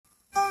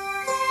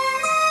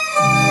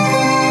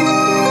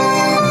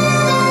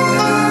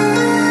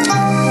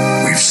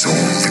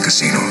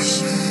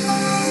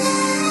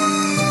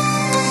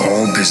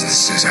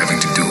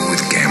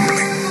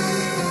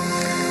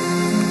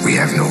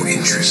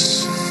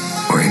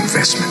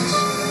investments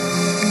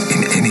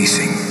in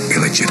anything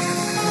illegitimate.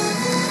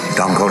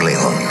 Don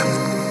Corleone.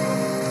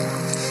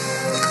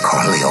 The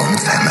Corleone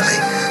family,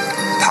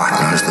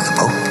 partners with the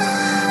Pope.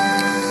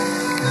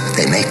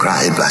 They may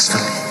cry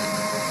blasphemy.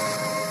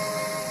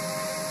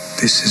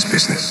 This is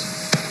business.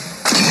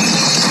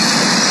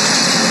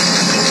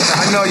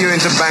 I know you're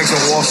into banks on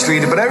Wall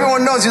Street, but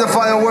everyone knows you're the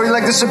final word. You're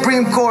like the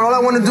Supreme Court. All I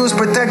want to do is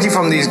protect you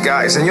from these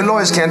guys, and your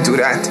lawyers can't do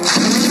that.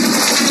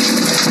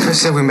 I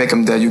said we make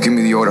them dead. You give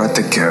me the order, I'll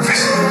take care of it.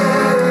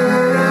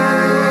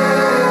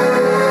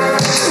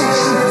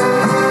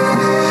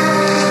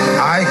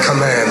 I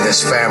command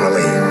this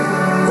family,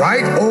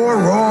 right or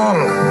wrong.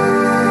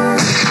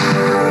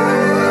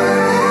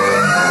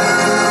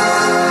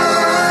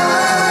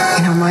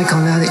 You know,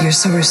 Michael, now that you're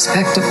so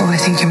respectable, I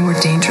think you're more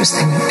dangerous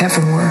than you ever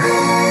were.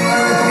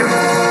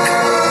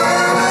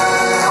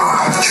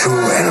 Our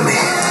true enemy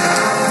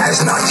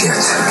has not yet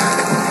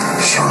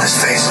shown his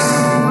face.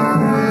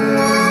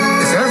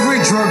 If every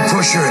drug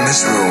pusher in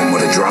this room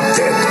would have dropped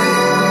dead,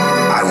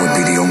 I would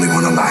be the only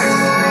one alive.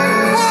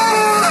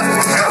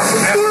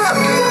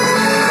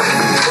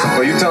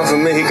 Well, you tell him for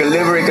me, he can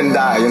live or he can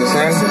die, you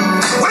understand?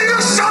 Will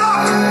you shut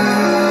up?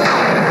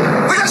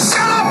 Will you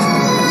shut up?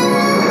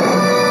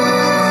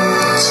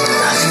 She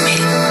loves me.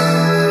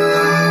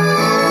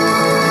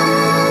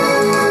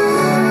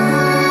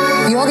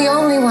 You're the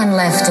only one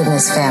left in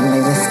this family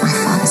with my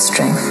father's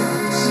strength.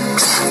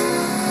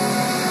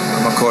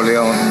 I'm a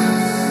Corleone.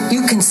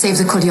 You can save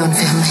the Corleone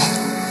family.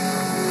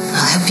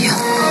 I'll help you.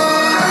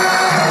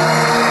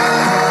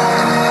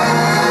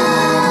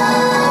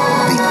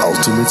 The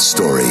ultimate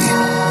story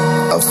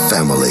of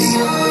family.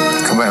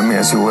 Command me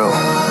as you will.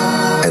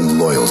 And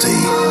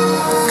loyalty.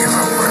 Give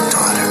up our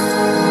daughter.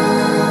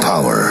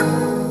 Power.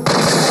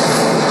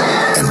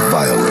 And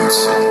violence.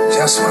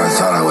 Just when I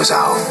thought I was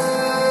out,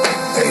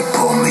 they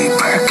pull me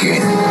back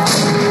in.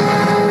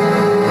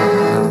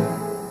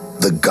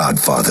 The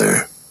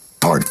Godfather,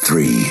 Part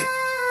 3.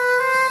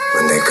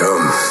 When they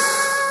come,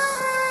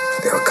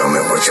 they'll come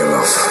at what you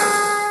love.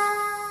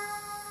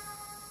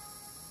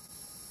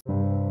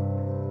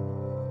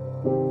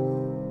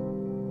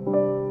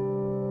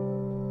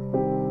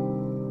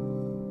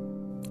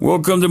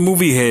 Welcome to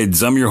Movie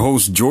Heads. I'm your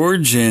host,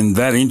 George, and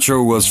that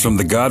intro was from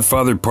The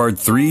Godfather Part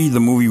 3, the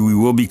movie we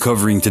will be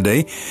covering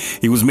today.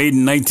 It was made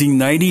in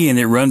 1990, and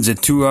it runs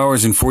at 2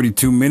 hours and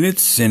 42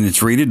 minutes, and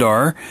it's rated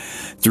R.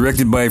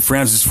 Directed by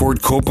Francis Ford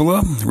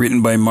Coppola,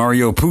 written by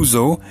Mario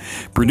Puzo,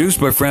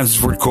 produced by Francis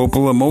Ford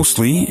Coppola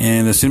mostly,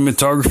 and the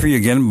cinematography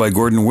again by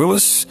Gordon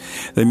Willis.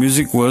 The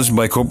music was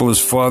by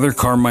Coppola's father,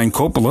 Carmine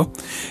Coppola.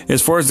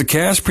 As far as the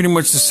cast, pretty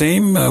much the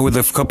same, with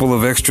a couple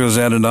of extras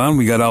added on.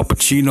 We got Al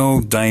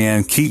Pacino,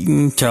 Diane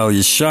Keaton,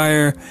 Talia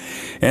Shire,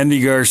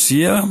 Andy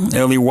Garcia,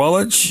 Eli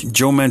Wallach,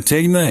 Joe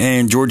Mantegna,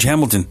 and George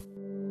Hamilton.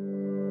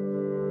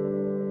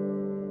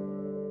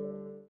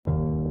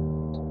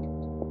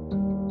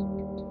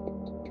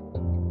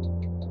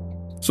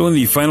 So in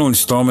the final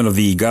installment of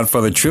the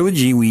Godfather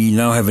trilogy, we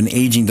now have an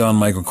aging Don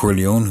Michael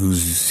Corleone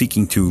who's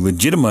seeking to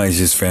legitimize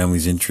his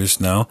family's interests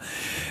now,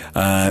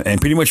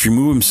 and pretty much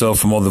remove himself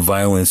from all the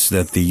violence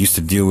that they used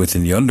to deal with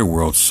in the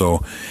underworld.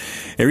 So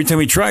every time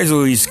he tries,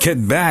 though, he's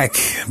kept back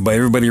by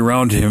everybody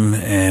around him,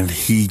 and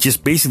he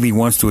just basically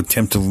wants to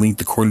attempt to link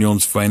the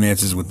Corleone's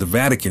finances with the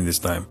Vatican this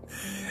time.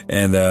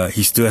 And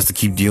he still has to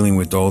keep dealing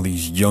with all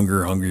these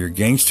younger, hungrier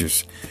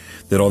gangsters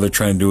that all they're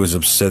trying to do is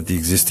upset the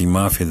existing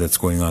mafia that's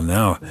going on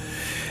now.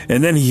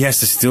 And then he has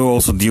to still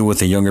also deal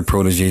with a younger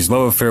protege's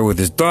love affair with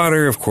his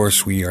daughter. Of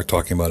course, we are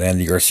talking about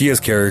Andy Garcia's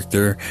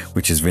character,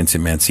 which is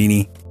Vincent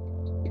Mancini.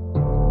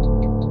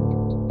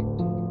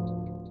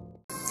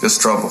 Just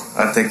trouble.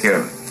 I'll take care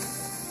of it.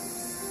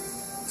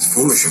 It's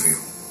foolish of you.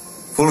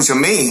 Foolish of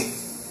me?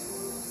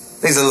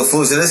 Things a little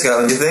foolish of this guy,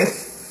 don't you think?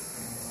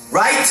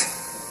 Right?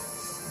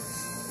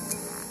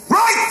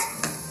 Right!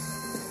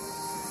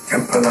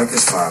 Temper like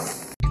his father.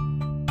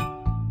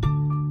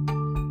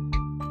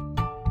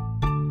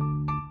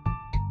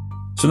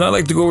 So now I'd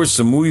like to go over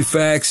some movie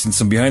facts and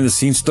some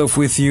behind-the-scenes stuff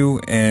with you.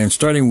 And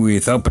starting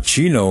with Al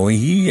Pacino,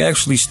 he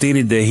actually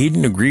stated that he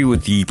didn't agree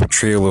with the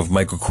portrayal of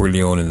Michael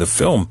Corleone in the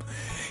film.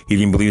 He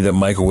didn't believe that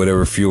Michael would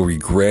ever feel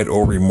regret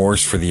or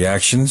remorse for the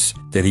actions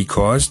that he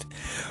caused,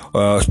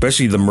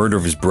 especially the murder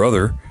of his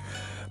brother.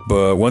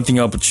 But one thing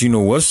Al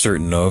Pacino was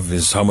certain of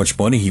is how much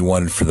money he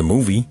wanted for the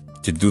movie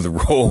to do the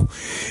role.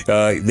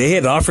 They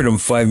had offered him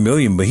 $5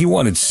 million, but he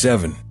wanted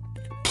 $7 million,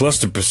 plus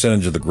the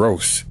percentage of the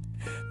gross.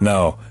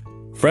 Now,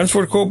 Francis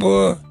Ford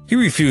Coppola, he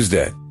refused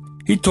that.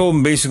 He told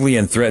him basically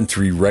and threatened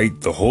to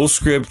rewrite the whole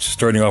script,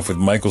 starting off with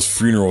Michael's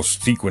funeral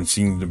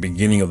sequencing the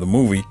beginning of the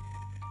movie.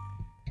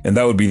 And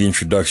that would be the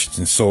introduction.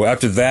 And so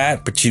after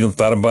that, Pacino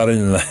thought about it,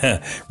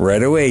 and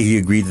right away he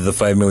agreed to the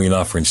 $5 million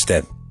offer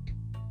instead.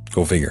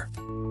 Go figure.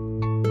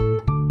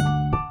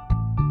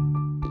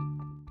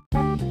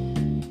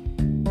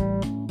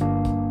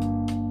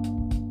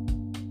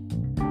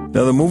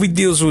 Now, the movie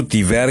deals with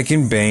the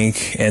Vatican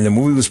Bank, and the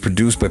movie was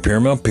produced by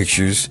Paramount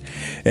Pictures.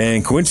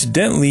 And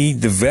coincidentally,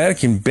 the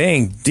Vatican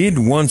Bank did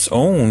once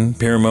own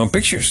Paramount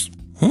Pictures.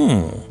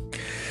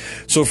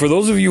 So for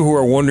those of you who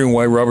are wondering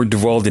why Robert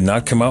Duvall did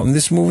not come out in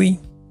this movie,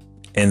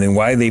 and then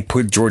why they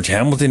put George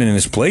Hamilton in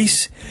his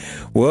place,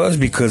 was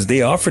because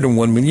they offered him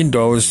 $1 million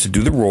to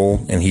do the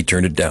role, and he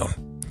turned it down.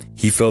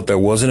 He felt there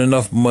wasn't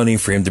enough money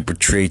for him to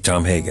portray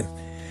Tom Hagen.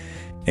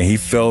 And he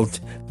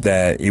felt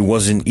that it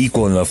wasn't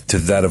equal enough to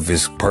that of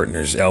his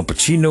partners, Al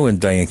Pacino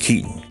and Diane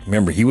Keaton.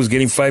 Remember, he was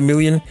getting $5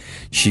 million,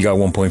 she got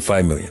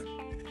 $1.5 million.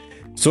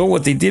 So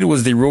what they did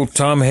was they wrote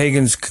Tom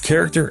Hagen's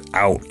character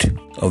out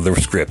of the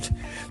script.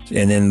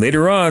 And then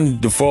later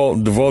on,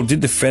 Duvall did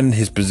defend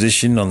his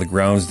position on the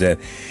grounds that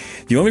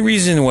the only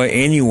reason why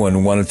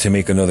anyone wanted to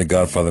make another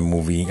Godfather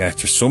movie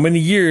after so many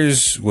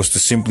years was to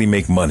simply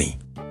make money.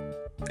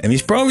 And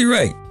he's probably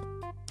right.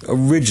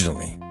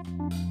 Originally.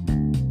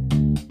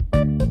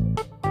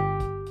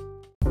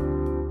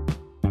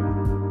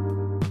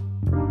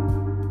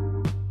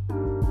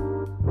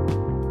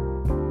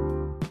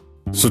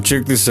 So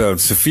check this out.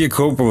 Sofia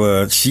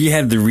Coppola, she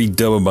had to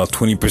redub about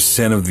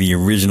 20% of the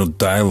original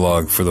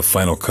dialogue for the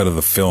final cut of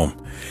the film.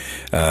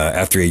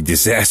 After a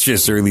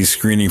disastrous early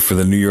screening for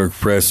the New York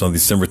press on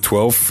December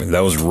 12th, and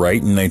that was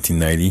right in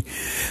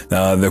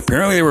 1990.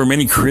 Apparently there were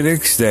many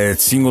critics that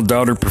singled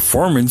out her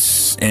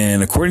performance,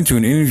 and according to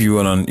an interview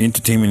on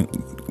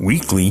Entertainment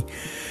Weekly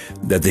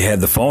that they had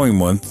the following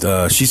month,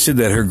 she said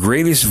that her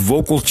greatest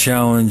vocal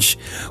challenge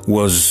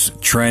was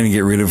trying to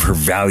get rid of her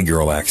Valley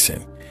Girl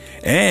accent,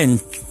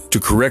 and to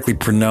correctly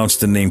pronounce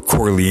the name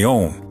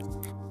Corleone.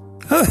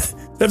 Huh,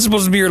 that's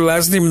supposed to be her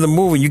last name in the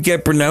movie. You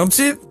can't pronounce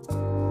it?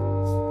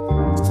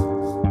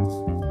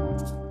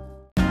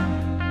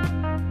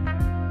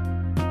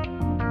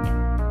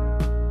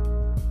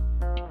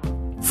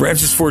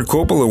 Francis Ford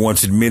Coppola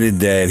once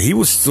admitted that he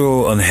was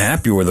still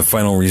unhappy with the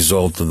final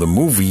result of the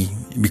movie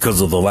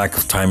because of the lack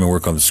of time and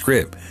work on the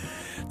script.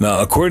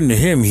 Now, according to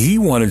him, he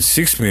wanted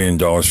 $6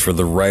 million for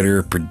the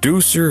writer,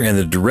 producer, and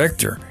the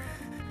director,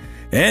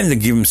 and to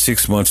give him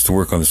 6 months to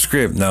work on the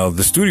script. Now,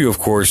 the studio, of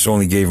course,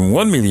 only gave him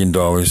 $1 million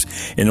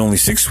and only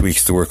 6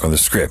 weeks to work on the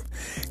script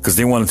because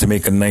they wanted to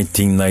make a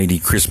 1990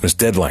 Christmas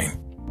deadline.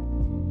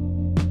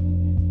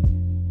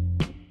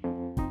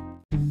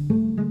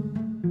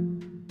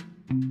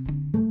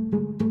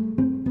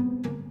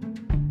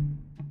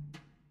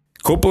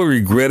 Coppola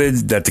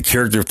regretted that the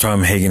character of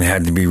Tom Hagen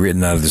had to be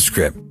written out of the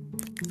script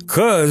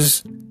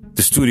because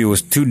the studio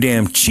was too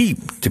damn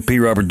cheap to pay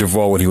Robert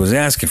Duvall what he was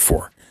asking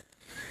for.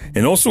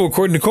 And also,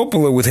 according to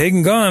Coppola, with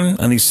Hagen gone,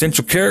 an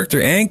essential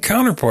character and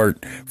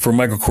counterpart for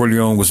Michael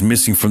Corleone was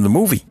missing from the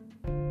movie.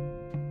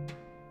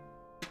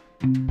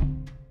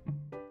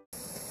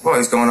 Well,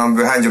 he's going on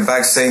behind your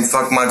back saying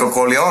fuck Michael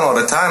Corleone all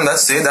the time.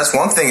 That's it. That's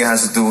one thing it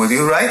has to do with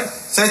you, right?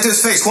 Say it to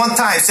his face. One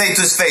time. Say it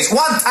to his face.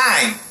 One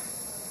time.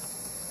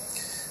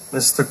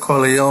 Mr.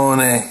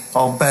 Corleone,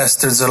 all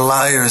bastards are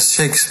liars.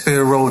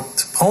 Shakespeare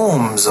wrote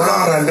poems What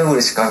about am I going to do with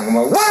this guy? What am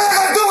I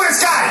going to do with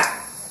this guy?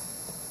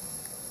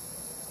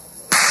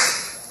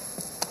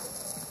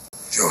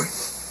 Joey,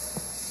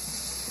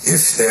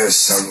 if there's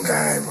some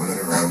guy running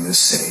around this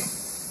city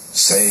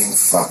saying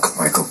fuck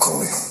Michael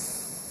Corleone,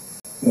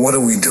 what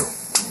do we do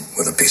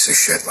with a piece of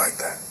shit like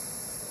that?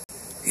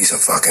 He's a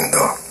fucking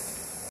dog.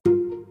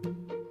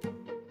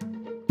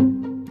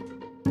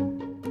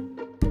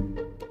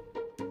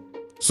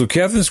 So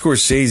Catherine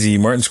Scorsese,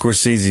 Martin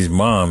Scorsese's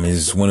mom,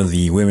 is one of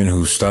the women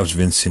who stops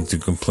Vincent to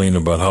complain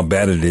about how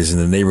bad it is in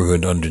the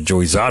neighborhood under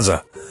Joey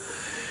Zaza.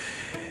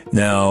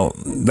 Now,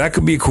 that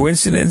could be a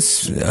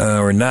coincidence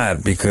or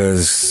not,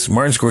 because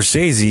Martin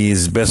Scorsese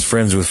is best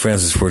friends with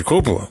Francis Ford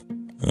Coppola.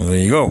 Well, there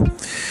you go.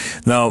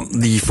 Now,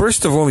 the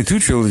first of only two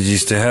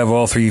trilogies to have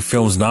all three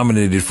films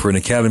nominated for an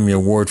Academy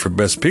Award for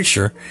Best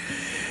Picture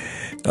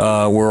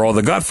were all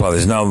the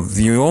Godfathers. Now,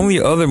 the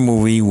only other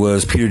movie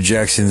was Peter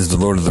Jackson's The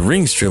Lord of the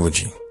Rings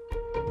trilogy.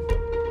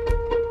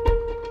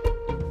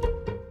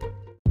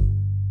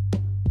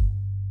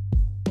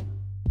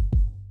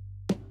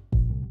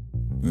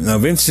 Now,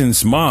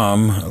 Vincent's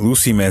mom,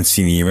 Lucy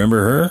Mancini,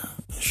 remember her?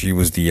 She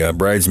was the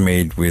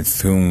bridesmaid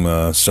with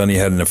whom Sonny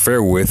had an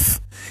affair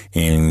with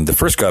in the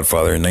first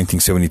Godfather in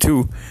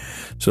 1972.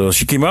 So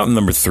she came out in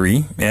number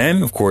 3,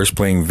 and, of course,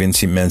 playing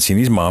Vincent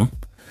Mancini's mom.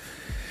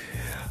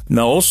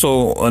 Now,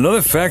 also,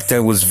 another fact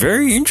that was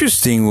very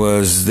interesting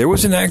was there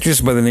was an actress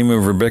by the name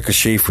of Rebecca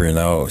Schaeffer.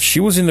 Now, she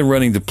was in the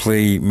running to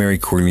play Mary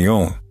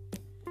Corleone.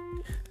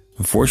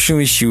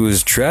 Unfortunately, she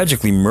was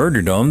tragically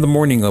murdered on the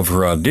morning of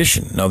her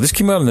audition. Now, this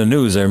came out in the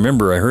news. I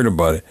remember I heard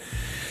about it.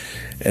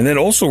 And then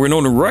also,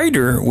 Winona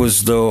Ryder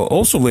was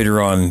also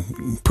later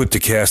on put to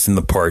cast in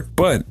the part.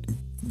 But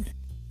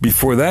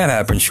before that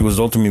happened, she was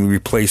ultimately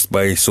replaced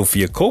by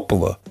Sofia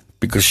Coppola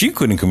because she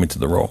couldn't commit to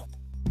the role.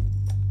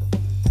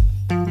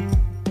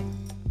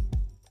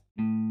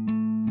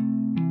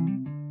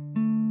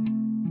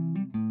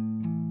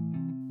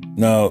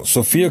 Now,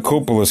 Sofia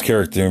Coppola's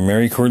character,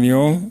 Mary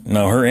Corleone,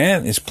 now her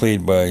aunt is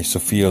played by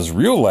Sofia's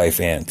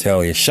real-life aunt,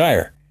 Talia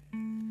Shire.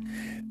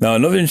 Now,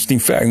 another interesting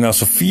fact, now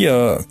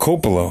Sofia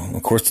Coppola,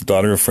 of course the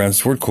daughter of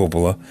Francis Ford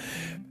Coppola,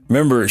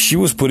 remember, she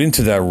was put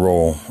into that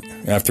role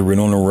after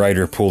Winona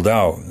Ryder pulled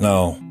out.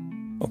 Now,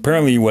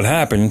 apparently what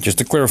happened, just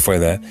to clarify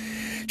that,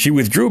 she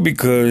withdrew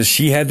because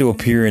she had to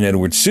appear in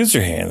Edward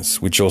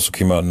Scissorhands, which also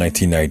came out in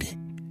 1990.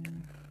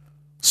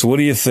 So what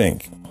do you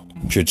think?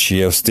 Should she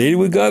have stayed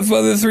with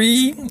Godfather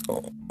 3?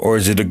 Or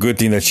is it a good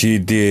thing that she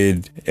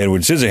did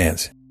Edward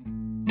Scissorhands?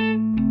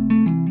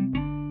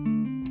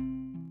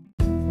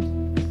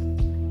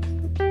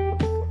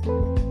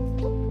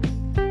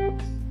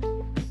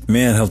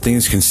 Man, how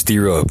things can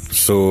steer up.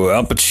 So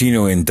Al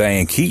Pacino and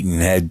Diane Keaton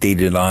had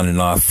dated on and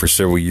off for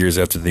several years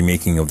after the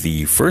making of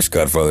the first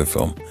Godfather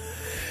film,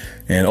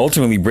 and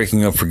ultimately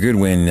breaking up for good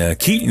when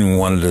Keaton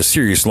wanted a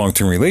serious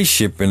long-term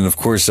relationship, and of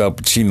course Al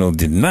Pacino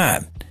did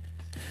not.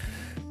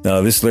 Now,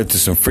 this led to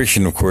some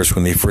friction, of course,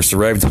 when they first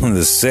arrived on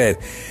the set,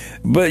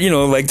 but,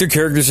 like their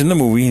characters in the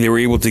movie, they were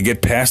able to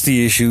get past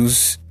the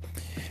issues.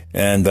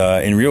 And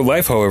in real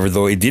life, however,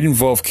 though, it did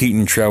involve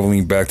Keaton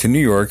traveling back to New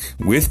York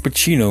with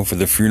Pacino for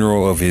the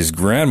funeral of his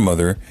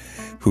grandmother,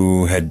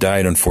 who had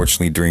died,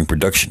 unfortunately, during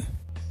production.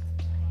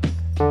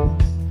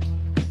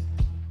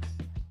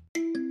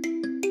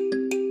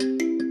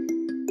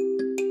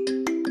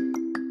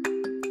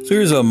 So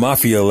here's a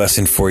mafia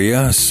lesson for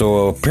you.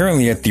 So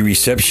apparently at the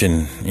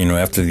reception,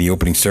 after the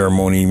opening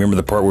ceremony, remember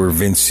the part where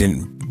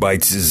Vincent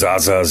bites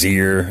Zaza's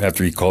ear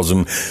after he calls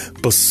him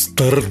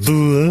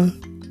bastardo?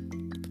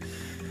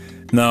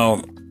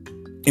 Now,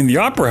 in the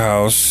opera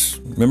house,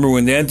 remember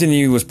when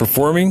Anthony was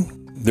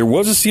performing? There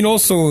was a scene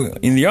also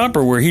in the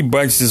opera where he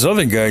bites this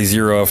other guy's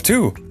ear off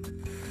too.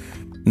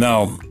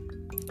 Now,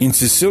 in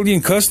Sicilian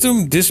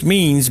custom, this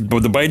means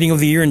the biting of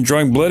the ear and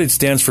drawing blood, it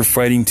stands for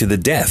fighting to the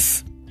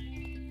death.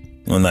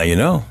 Well, now you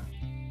know.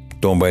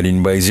 Don't bite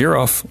anybody's ear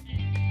off.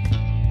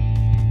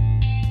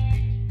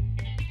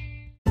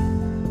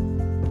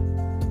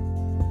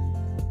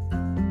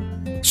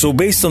 So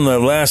based on the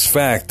last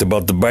fact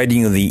about the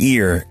biting of the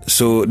ear,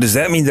 so does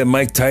that mean that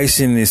Mike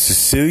Tyson is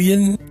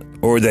Sicilian,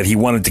 or that he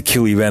wanted to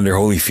kill Evander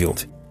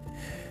Holyfield?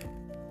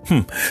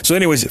 So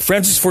anyways,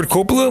 Francis Ford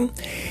Coppola,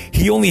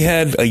 he only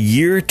had a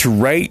year to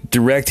write,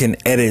 direct, and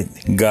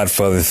edit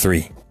Godfather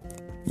 3. Can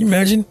you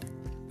imagine?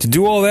 To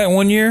do all that in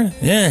 1 year?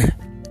 Yeah,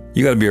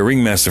 you gotta be a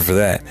ringmaster for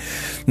that.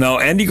 Now,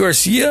 Andy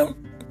Garcia,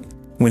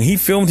 when he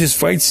filmed his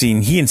fight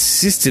scene, he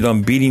insisted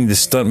on beating the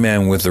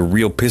stuntman with a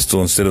real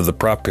pistol instead of the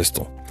prop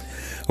pistol.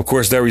 Of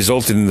course, that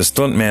resulted in the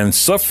stuntman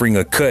suffering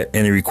a cut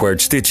and he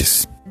required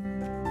stitches.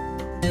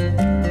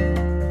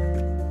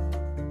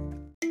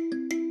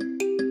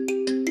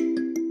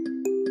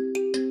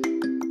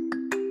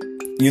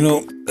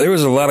 There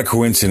was a lot of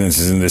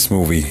coincidences in this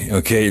movie.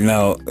 Okay,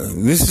 now,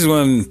 this is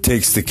one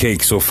takes the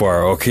cake so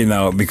far. Okay,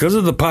 now, because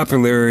of the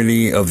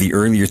popularity of the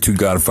earlier two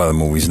Godfather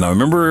movies. Now,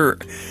 remember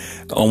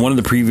on one of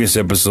the previous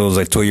episodes,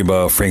 I told you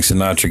about Frank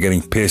Sinatra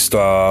getting pissed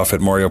off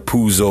at Mario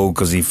Puzo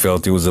because he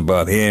felt it was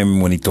about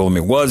him when he told him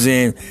it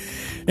wasn't.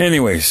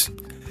 Anyways,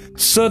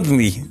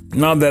 suddenly,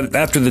 now that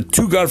after the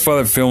two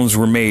Godfather films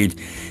were made,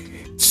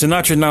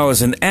 Sinatra now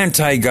is an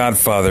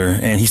anti-Godfather,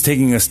 and he's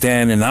taking a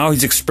stand, and now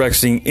he's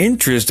expressing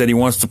interest that he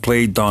wants to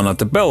play Don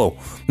Ottobello.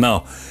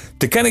 Now,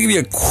 to kind of give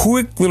you a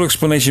quick little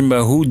explanation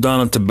about who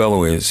Don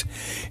Ottobello is,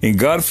 in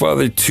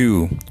Godfather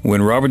 2,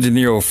 when Robert De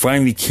Niro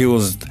finally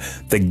kills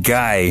the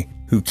guy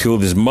who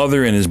killed his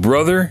mother and his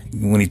brother,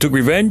 when he took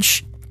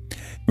revenge,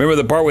 remember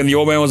the part when the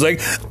old man was like,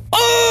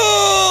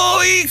 "Oh,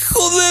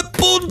 hijo de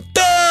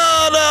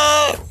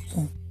putada!"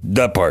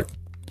 That part.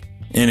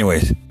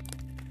 Anyways,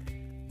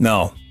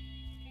 now,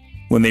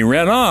 when they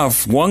ran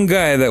off, one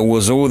guy that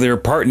was over there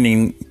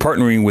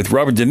partnering with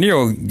Robert De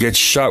Niro gets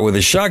shot with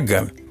a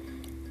shotgun.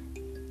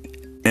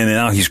 And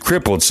now he's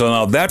crippled. So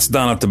now that's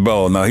Don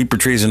Ottobello. Now he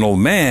portrays an old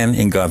man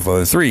in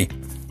Godfather 3.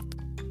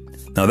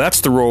 Now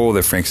that's the role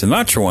that Frank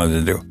Sinatra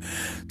wanted to do.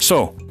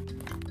 So,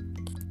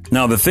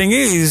 now the thing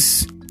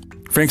is,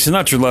 Frank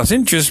Sinatra lost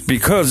interest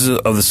because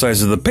of the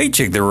size of the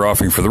paycheck they were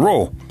offering for the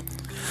role.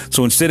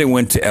 So instead it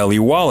went to Eli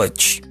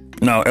Wallach.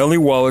 Now, Eli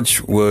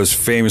Wallach was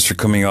famous for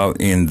coming out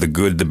in The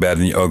Good, the Bad,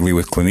 and the Ugly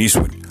with Clint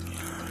Eastwood.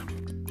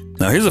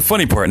 Now, here's the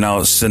funny part.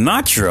 Now,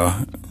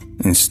 Sinatra,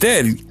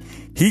 instead,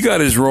 he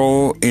got his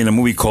role in a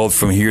movie called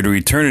From Here to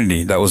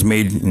Eternity that was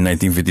made in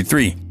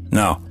 1953.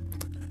 Now,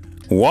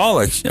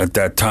 Wallach, at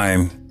that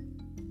time,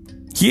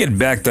 he had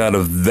backed out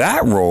of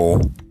that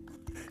role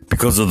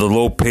because of the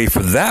low pay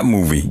for that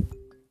movie.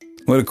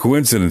 What a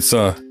coincidence,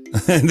 huh?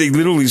 They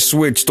literally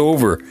switched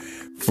over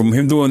from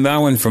him doing that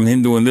one, from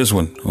him doing this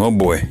one. Oh,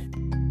 boy.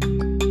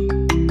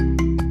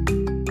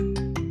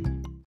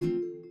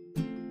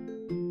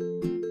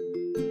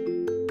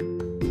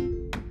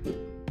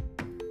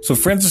 So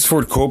Francis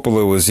Ford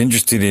Coppola was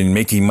interested in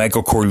making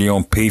Michael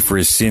Corleone pay for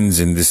his sins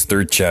in this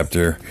third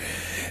chapter.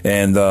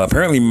 And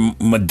apparently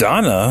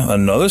Madonna,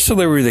 another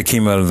celebrity that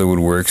came out of the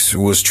woodworks,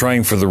 was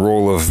trying for the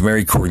role of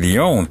Mary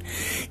Corleone.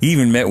 He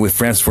even met with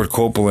Francis Ford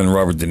Coppola and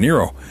Robert De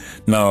Niro.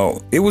 Now,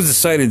 it was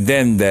decided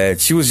then that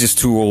she was just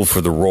too old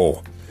for the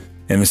role.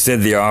 And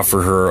instead they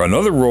offered her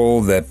another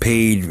role that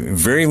paid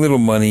very little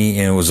money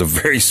and was a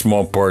very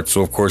small part.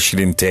 So, of course, she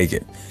didn't take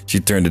it. She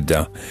turned it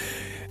down.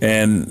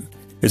 And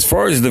As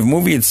far as the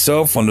movie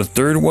itself, on the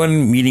third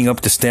one, meeting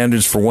up to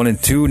standards for 1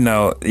 and 2,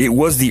 now, it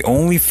was the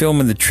only film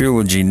in the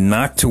trilogy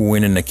not to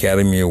win an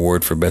Academy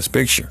Award for Best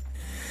Picture.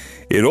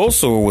 It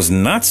also was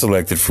not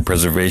selected for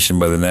preservation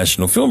by the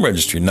National Film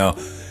Registry. Now,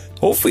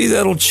 hopefully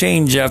that'll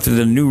change after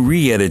the new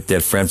re-edit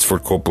that Francis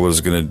Ford Coppola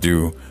is going to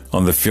do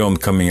on the film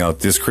coming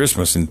out this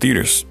Christmas in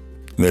theaters.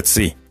 Let's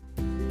see.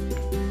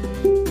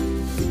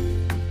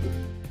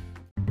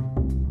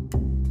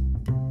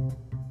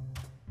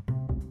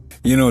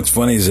 You know, what's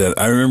funny is that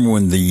I remember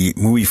when the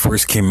movie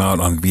first came out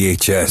on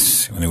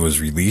VHS, when it was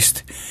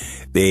released.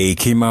 They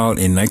came out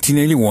in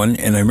 1981,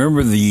 and I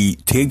remember the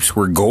tapes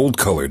were gold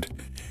colored.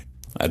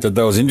 I thought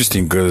that was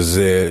interesting because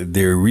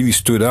they really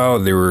stood out.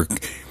 They were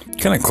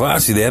kind of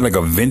classy. They had like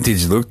a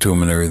vintage look to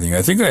them and everything.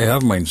 I think I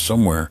have mine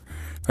somewhere.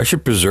 I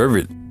should preserve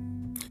it.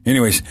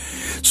 Anyways,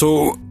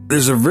 so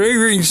there's a very,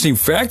 very interesting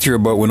fact here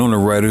about Winona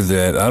Ryder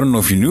that I don't know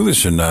if you knew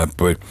this or not,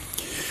 but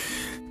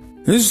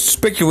there's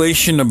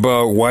speculation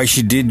about why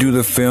she did do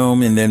the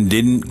film and then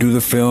didn't do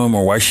the film,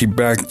 or why she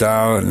backed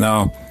out.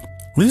 Now,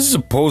 this is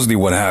supposedly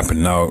what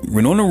happened. Now,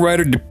 Winona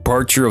Ryder's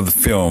departure of the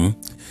film,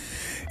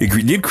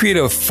 it did create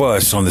a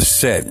fuss on the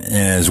set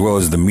as well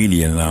as the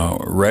media. Now,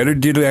 Ryder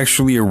did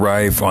actually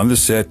arrive on the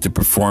set to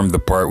perform the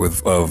part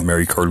of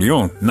Mary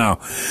Corleone. Now,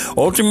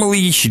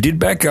 ultimately, she did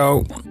back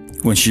out.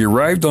 When she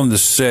arrived on the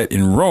set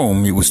in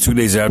Rome, it was 2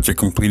 days after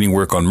completing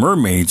work on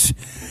Mermaids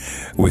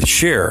with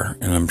Cher,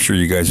 and I'm sure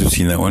you guys have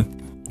seen that one.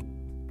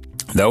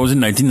 That was in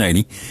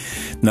 1990.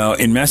 Now,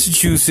 in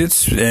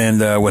Massachusetts,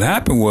 and what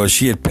happened was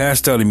she had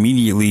passed out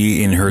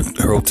immediately in her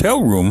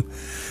hotel room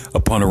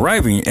upon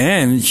arriving,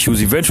 and she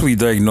was eventually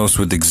diagnosed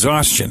with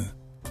exhaustion.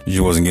 She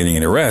wasn't getting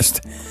any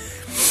rest.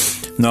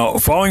 Now,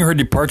 following her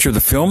departure of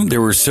the film, there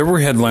were several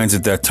headlines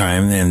at that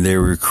time, and they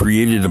were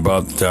created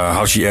about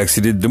how she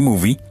exited the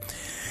movie,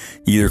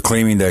 either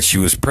claiming that she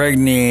was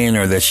pregnant,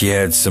 or that she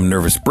had some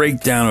nervous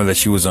breakdown, or that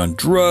she was on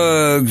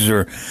drugs,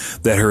 or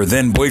that her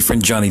then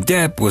boyfriend Johnny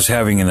Depp was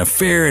having an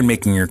affair and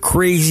making her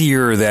crazy,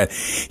 or that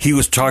he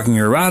was talking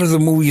her out of the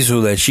movie so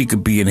that she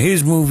could be in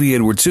his movie,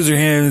 Edward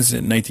Scissorhands,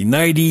 in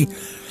 1990,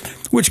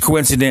 which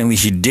coincidentally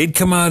she did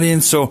come out in.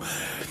 So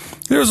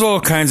there's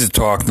all kinds of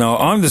talk. Now,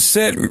 on the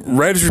set,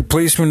 Ryder's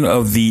replacement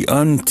of the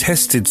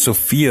untested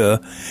Sophia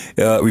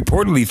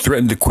reportedly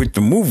threatened to quit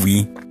the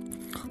movie.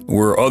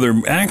 Were other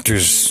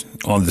actors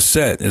on the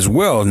set as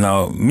well.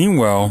 Now,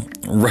 meanwhile,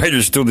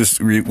 Ryder still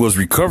was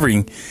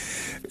recovering.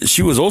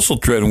 She was also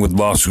threatened with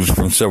lawsuits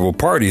from several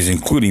parties,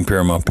 including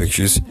Paramount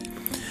Pictures.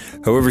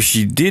 However,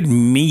 she did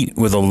meet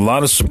with a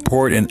lot of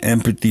support and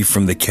empathy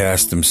from the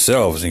cast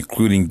themselves,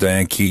 including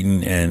Diane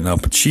Keaton and Al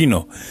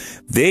Pacino.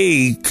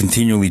 They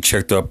continually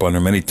checked up on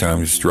her many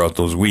times throughout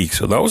those weeks,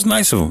 so that was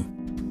nice of them.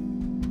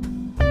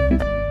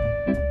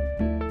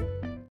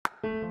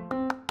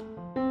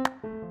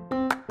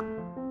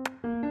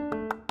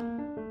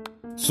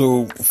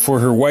 So, for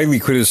her widely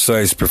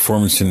criticized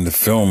performance in the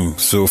film,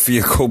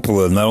 Sofia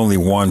Coppola not only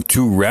won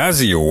 2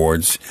 Razzie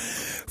Awards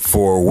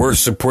for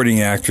Worst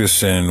Supporting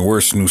Actress and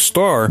Worst New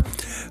Star,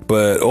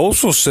 but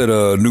also set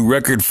a new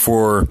record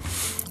for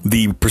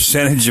the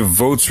percentage of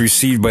votes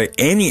received by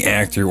any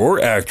actor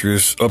or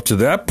actress up to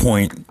that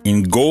point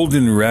in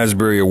Golden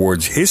Raspberry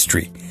Awards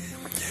history.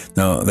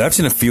 Now, that's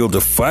in a field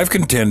of 5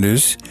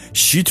 contenders.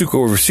 She took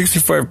over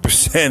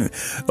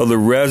 65% of the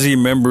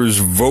Razzie members'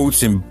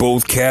 votes in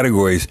both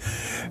categories.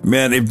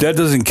 Man, if that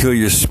doesn't kill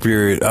your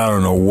spirit, I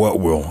don't know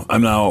what will.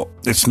 Now,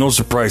 it's no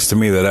surprise to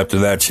me that after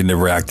that, she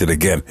never acted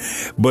again.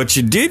 But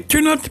she did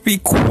turn out to be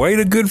quite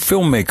a good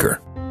filmmaker.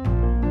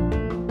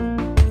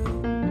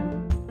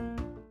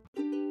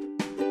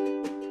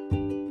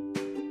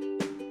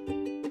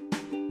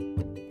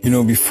 You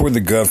know, before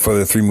the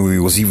Godfather 3 movie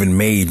was even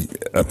made,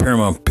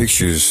 Paramount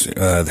Pictures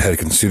had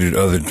considered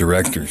other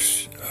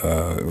directors,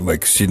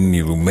 like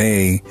Sidney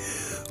Lumet,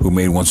 who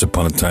made Once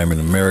Upon a Time in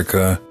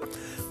America.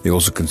 They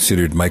also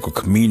considered Michael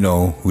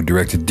Cimino, who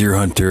directed Deer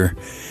Hunter,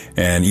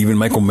 and even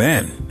Michael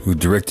Mann, who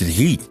directed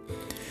Heat.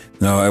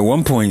 Now, at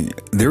one point,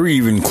 they were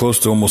even close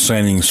to almost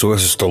signing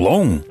Sylvester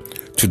Stallone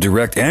to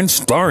direct and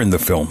star in the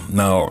film.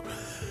 Now,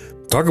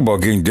 talk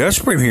about getting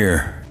desperate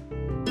here.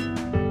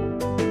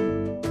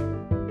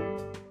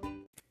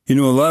 You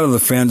know, a lot of the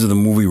fans of the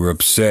movie were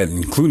upset,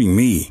 including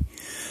me,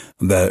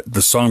 that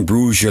the song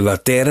Bruja La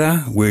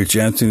Terra, which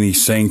Anthony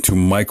sang to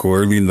Michael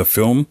early in the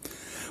film,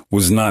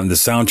 was not in the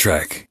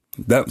soundtrack.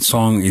 That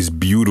song is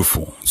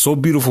beautiful. So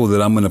beautiful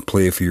that I'm going to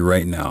play it for you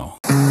right now.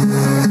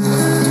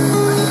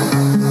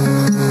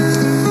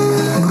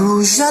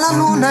 Brucia la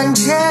luna in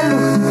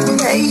cielo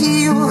e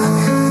io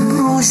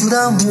brucio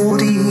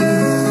d'amori.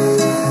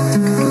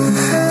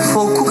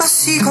 Fuoco che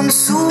si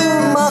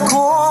consuma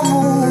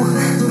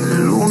come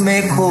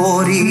lume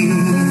cori.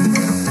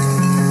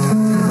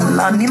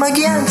 L'anima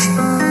ghiaccia,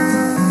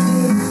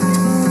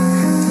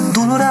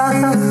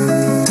 dolorata,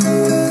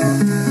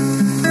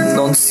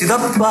 non si dà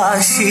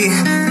pace,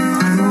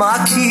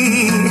 ma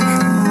chi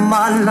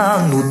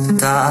m'ha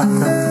nuttata.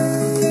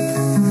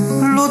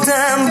 Lo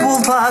tempo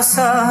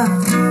passa,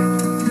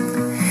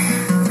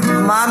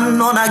 ma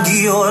non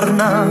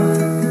aggiorna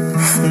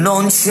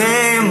non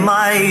c'è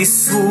mai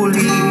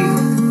soli,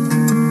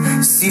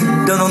 Sid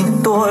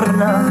non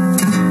torna,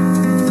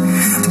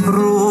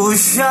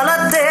 brucia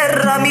la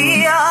terra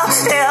mia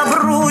e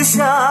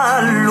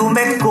abbrucia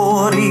lume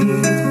cori,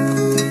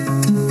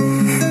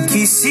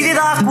 chi si ti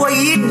dà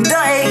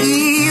guaida e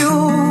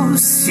io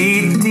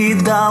si ti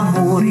dà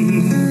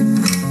morire,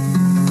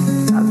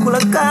 a quella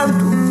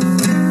canto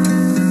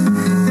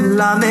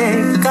la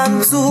mia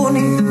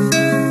canzone,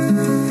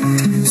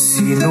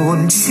 se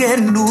non c'è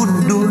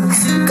nudo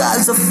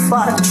casa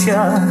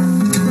faccia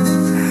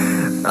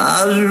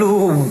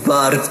allo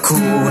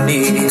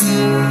barcone,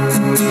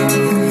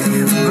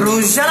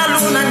 brucia la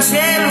luna al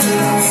cielo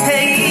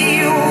e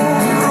io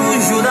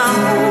brucio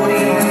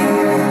d'amore.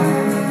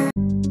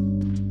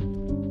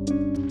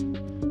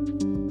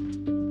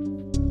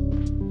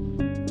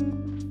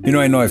 You know,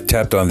 I know I've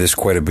tapped on this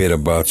quite a bit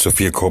about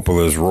Sofia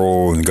Coppola's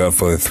role in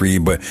Godfather 3,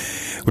 but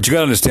what you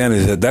gotta understand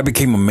is that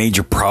became a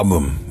major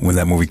problem when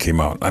that movie came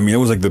out. I mean, it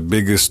was like the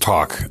biggest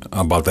talk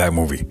about that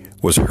movie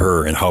was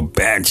her and how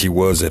bad she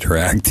was at her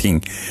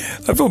acting.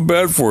 I felt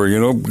bad for her, you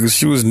know, because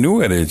she was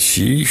new at it.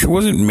 She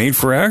wasn't made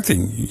for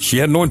acting. She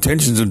had no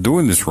intentions of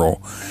doing this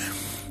role.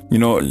 You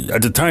know,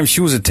 at the time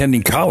she was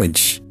attending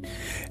college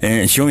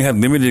and she only had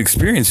limited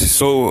experiences.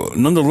 So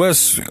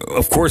nonetheless,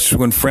 of course,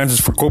 when Francis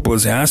Ford Coppola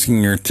is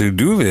asking her to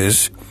do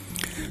this,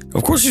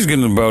 of course she's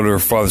getting about her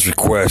father's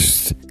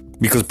request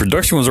because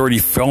production was already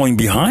falling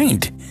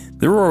behind.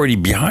 They were already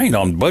behind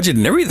on budget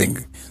and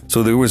everything.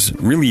 So there was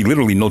really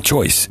literally no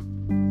choice.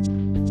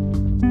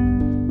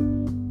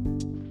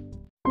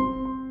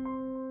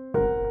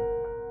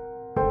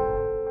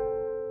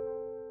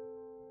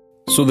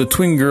 So the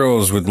twin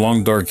girls with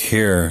long dark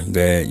hair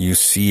that you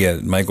see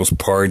at Michael's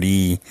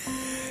party,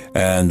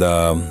 and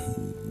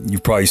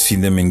you've probably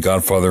seen them in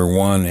Godfather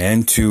 1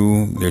 and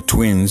 2, they're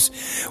twins.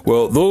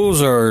 Well,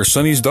 those are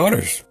Sonny's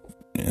daughters,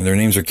 and their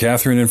names are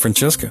Catherine and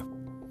Francesca.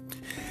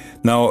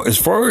 Now, as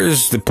far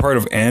as the part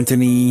of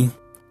Anthony,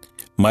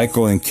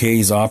 Michael, and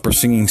Kay's opera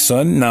singing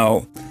son,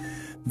 now,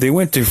 they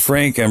went to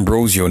Frank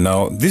Ambrosio.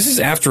 Now, this is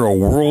after a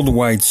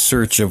worldwide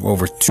search of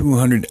over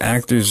 200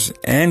 actors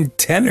and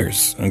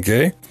tenors,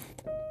 okay?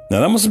 Now,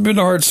 that must have been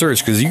a hard search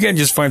because you can't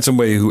just find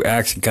somebody who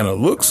acts and kind of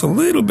looks a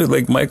little bit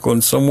like Michael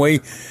in some way,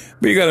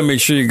 but you got to make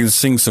sure you can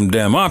sing some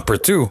damn opera,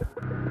 too.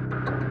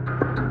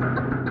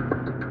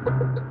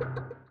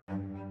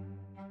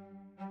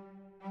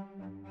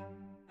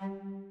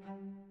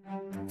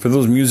 For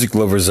those music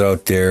lovers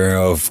out there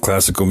of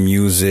classical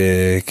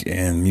music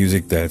and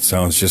music that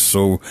sounds just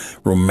so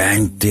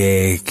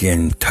romantic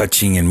and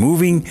touching and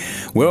moving,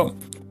 well,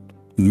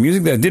 the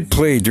music that did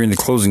play during the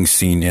closing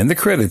scene and the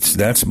credits,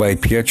 that's by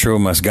Pietro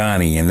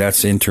Mascagni, and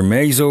that's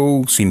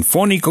Intermezzo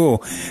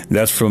Sinfonico.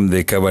 That's from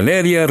the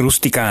Cavalleria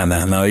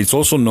Rusticana. Now, it's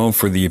also known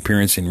for the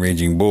appearance in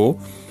Raging Bull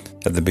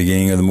at the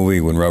beginning of the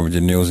movie when Robert De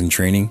Niro's in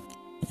training,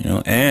 you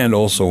know, and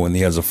also when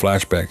he has a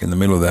flashback in the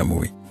middle of that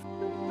movie.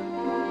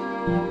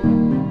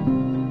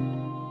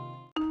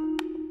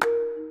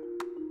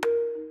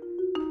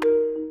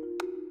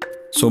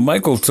 So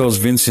Michael tells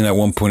Vincent at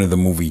one point of the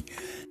movie,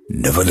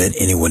 "Never let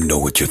anyone know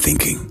what you're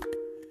thinking."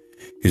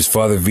 His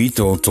father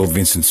Vito told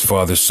Vincent's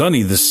father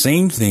Sonny the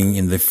same thing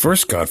in the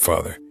first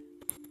Godfather.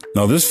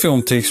 Now this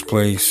film takes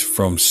place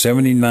from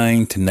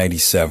 79 to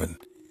 97.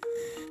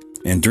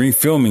 And during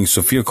filming,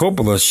 Sofia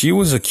Coppola, she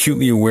was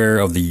acutely aware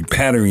of the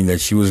patterning that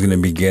she was going to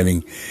be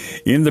getting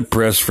in the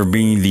press for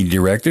being the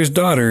director's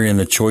daughter in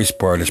the choice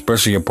part,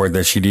 especially a part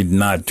that she did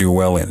not do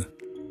well in.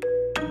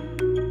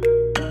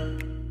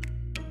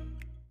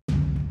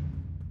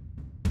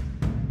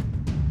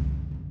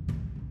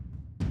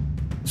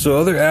 So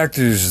other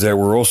actors that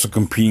were also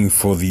competing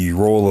for the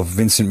role of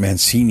Vincent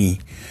Mancini,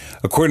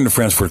 according to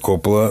Francis Ford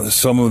Coppola,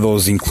 some of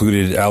those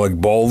included Alec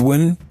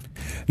Baldwin,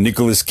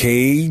 Nicolas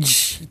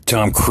Cage,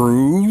 Tom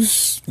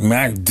Cruise,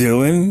 Matt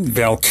Dillon,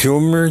 Val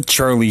Kilmer,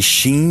 Charlie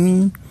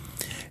Sheen,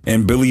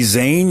 and Billy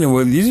Zane.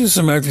 Well, these are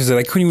some actors that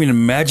I couldn't even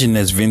imagine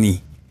as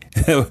Vinny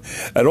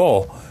at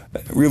all.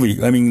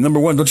 Really. I mean,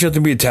 number one, don't you have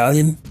to be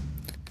Italian?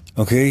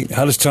 Okay.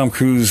 How does Tom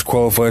Cruise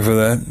qualify for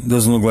that?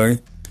 Doesn't look like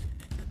it.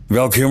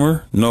 Val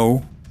Kilmer?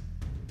 No.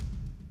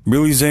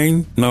 Billy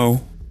Zane?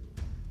 No.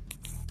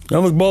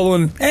 Alec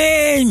Baldwin?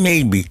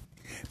 Maybe.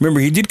 Remember,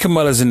 he did come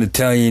out as an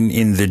Italian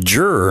in The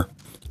Juror.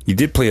 He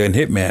did play a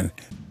hitman.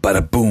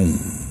 Bada boom.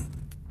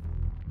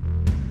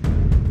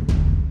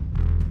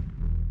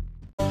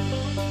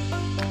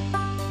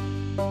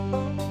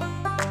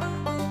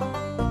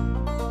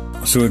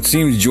 So it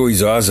seems Joey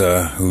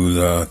Zaza,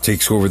 who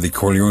takes over the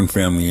Corleone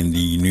family in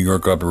the New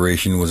York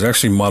operation, was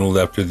actually modeled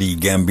after the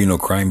Gambino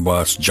crime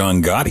boss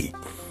John Gotti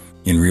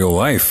in real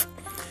life.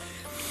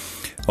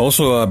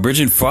 Also,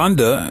 Bridget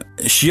Fonda,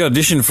 she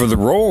auditioned for the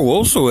role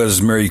also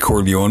as Mary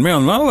Corleone.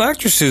 Man, a lot of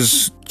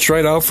actresses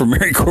tried out for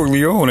Mary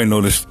Corleone, I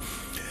noticed.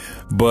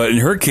 But in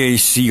her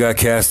case, she got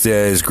cast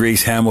as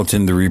Grace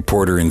Hamilton, the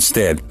reporter,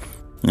 instead.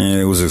 And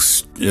it was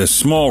a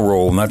small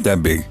role, not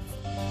that big.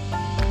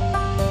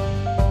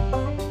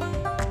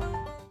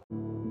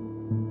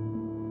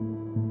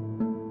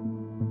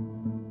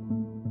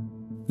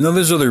 Now,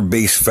 there's other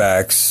base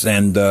facts,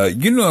 and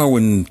you know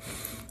when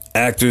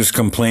actors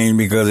complain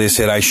because they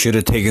said, I should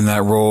have taken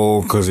that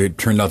role because it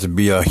turned out to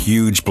be a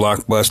huge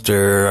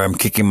blockbuster. I'm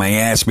kicking my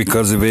ass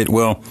because of it.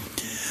 Well,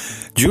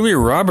 Julia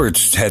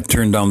Roberts had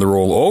turned down the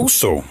role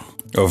also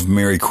of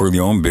Mary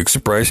Corleone, big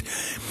surprise.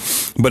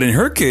 But in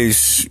her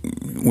case,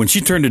 when she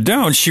turned it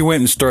down, she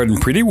went and starred in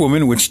Pretty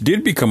Woman, which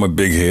did become a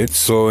big hit.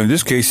 So in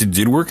this case, it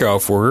did work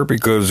out for her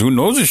because who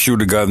knows if she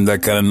would have gotten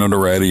that kind of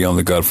notoriety on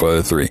The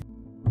Godfather 3.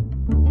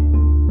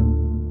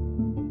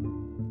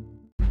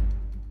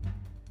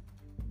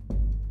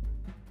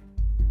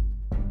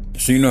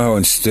 So you know how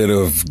instead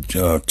of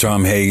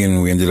Tom Hagen,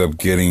 we ended up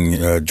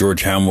getting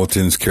George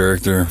Hamilton's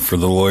character for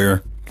the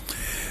lawyer?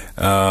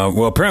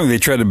 Well, apparently they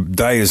tried to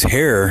dye his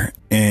hair,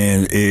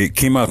 and it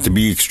came out to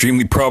be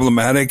extremely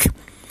problematic.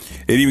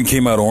 It even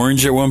came out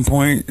orange at one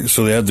point,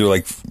 so they had to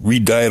like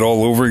re-dye it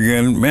all over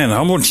again. Man,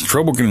 how much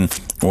trouble can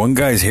one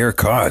guy's hair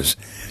cause?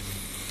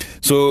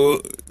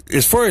 So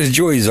as far as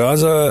Joey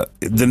Zaza,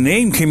 the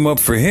name came up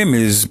for him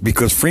is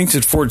because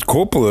Francis Ford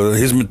Coppola,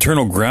 his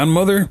maternal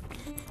grandmother,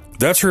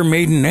 that's her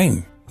maiden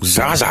name,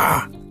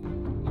 Zaza.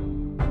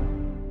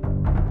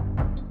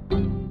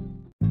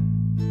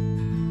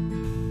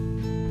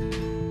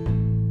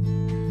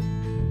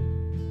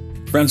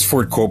 Francis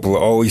Ford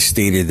Coppola always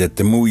stated that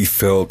the movie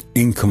felt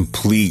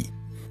incomplete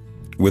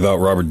without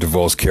Robert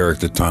Duvall's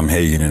character, Tom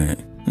Hagen, in it.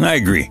 And I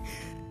agree.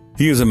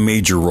 He is a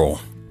major role.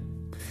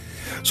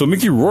 So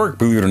Mickey Rourke,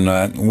 believe it or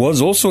not,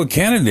 was also a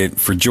candidate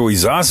for Joey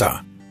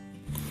Zaza.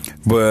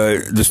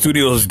 But the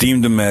studios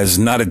deemed him as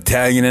not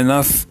Italian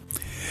enough.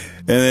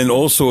 And then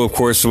also, of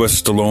course,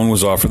 Sylvester Stallone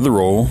was offered the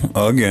role,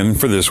 again,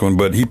 for this one,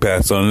 but he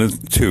passed on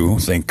it too,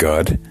 thank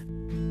God.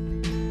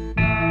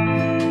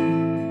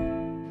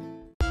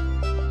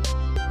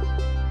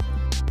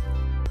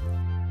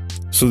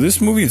 So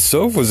this movie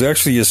itself was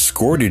actually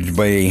escorted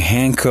by a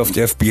handcuffed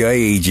FBI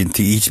agent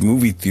to each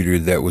movie theater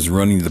that was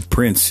running The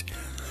Prince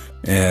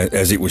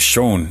as it was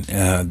shown.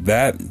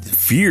 That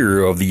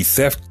fear of the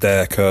theft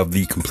of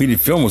the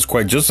completed film was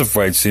quite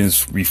justified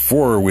since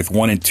before with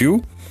 1 and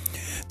 2,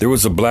 there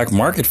was a black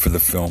market for the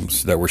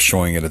films that were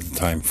showing it at the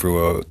time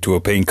to a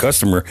paying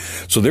customer.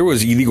 So there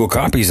was illegal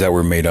copies that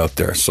were made out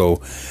there.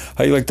 So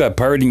how you like that?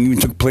 Pirating even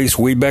took place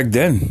way back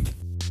then.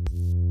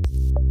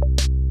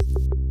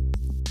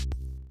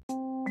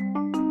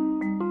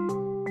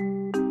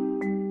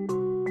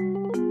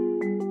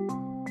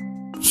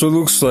 So it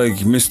looks like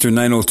Mr.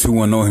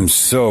 90210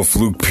 himself,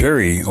 Luke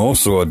Perry,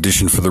 also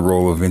auditioned for the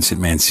role of Vincent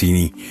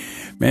Mancini.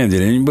 Man,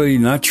 did anybody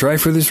not try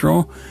for this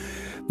role?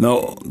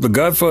 Now, The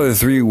Godfather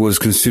 3 was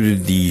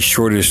considered the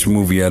shortest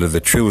movie out of the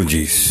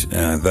trilogies.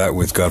 That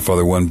with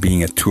Godfather 1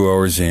 being at 2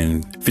 hours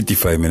and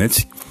 55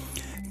 minutes.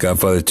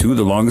 Godfather 2,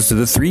 the longest of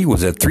the three,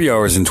 was at 3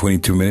 hours and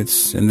 22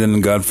 minutes. And then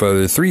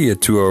Godfather 3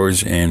 at 2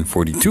 hours and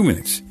 42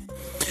 minutes.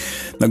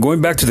 Now,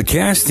 going back to the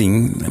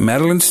casting,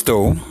 Madeleine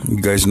Stowe,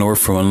 you guys know her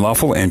from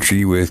Unlawful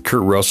Entry with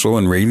Kurt Russell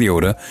and Ray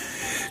Liotta.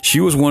 She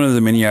was one of the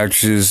many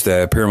actresses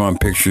that Paramount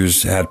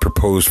Pictures had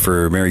proposed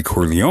for Mary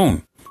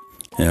Corleone,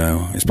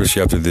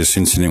 especially after this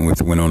incident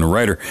with Winona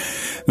Ryder.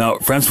 Now,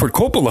 Francis Ford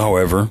Coppola,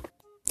 however,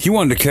 he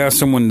wanted to cast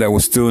someone that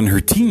was still in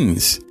her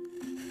teens.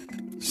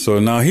 So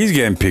now he's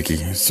getting picky.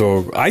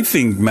 So I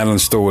think Madeleine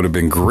Stowe would have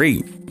been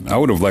great. I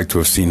would have liked to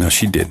have seen how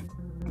she did.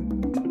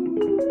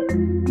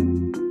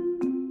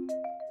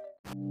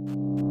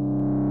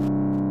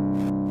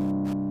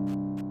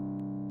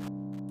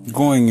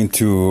 Going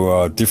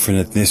into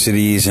different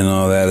ethnicities and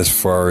all that as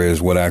far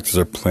as what actors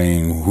are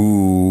playing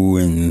who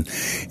and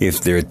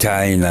if they're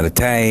Italian, not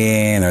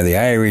Italian, are they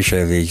Irish,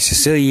 are they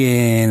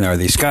Sicilian, are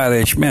they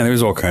Scottish? Man,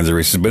 there's all kinds of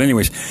races. But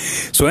anyways,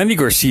 so Andy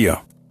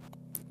Garcia.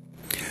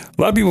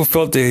 A lot of people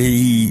felt that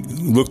he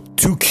looked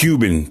too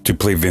Cuban to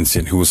play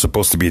Vincent, who was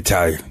supposed to be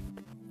Italian.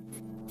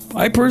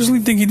 I personally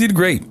think he did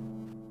great.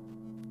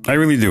 I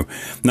really do.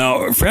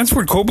 Now, Francis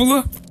Ford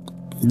Coppola,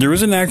 there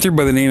was an actor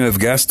by the name of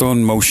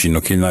Gaston Motion.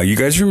 Okay, now you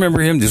guys remember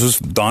him. This was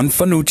Don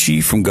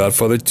Fanucci from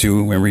Godfather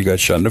 2. Remember, he got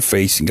shot in the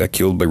face and got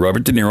killed by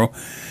Robert De Niro.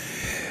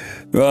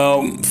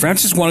 Well,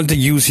 Francis wanted to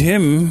use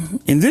him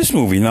in this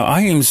movie. Now,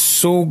 I am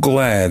so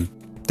glad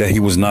that he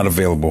was not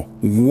available.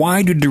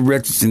 Why do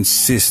directors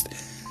insist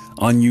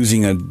on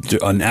using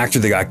an actor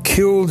that got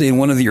killed in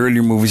one of the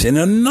earlier movies in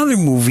another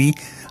movie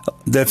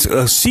that's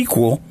a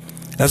sequel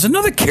as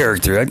another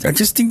character? I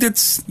just think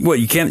that's, what,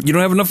 you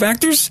don't have enough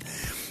actors?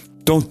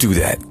 Don't do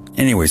that.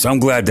 Anyways, I'm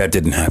glad that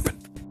didn't happen.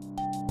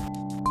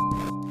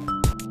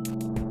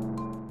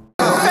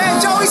 Hey,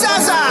 Joey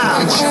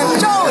Zaza!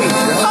 Joey,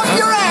 up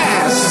your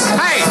ass!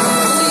 Hey!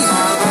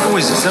 Who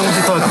is this? Is that what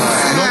you're talking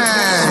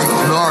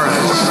about? Laura.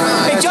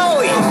 Hey,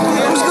 Joey,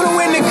 who's gonna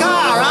win the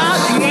car, huh?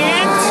 The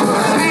ant?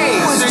 Hey!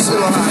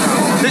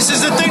 This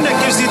is the thing that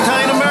gives the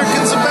Italian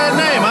Americans a bad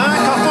name, huh?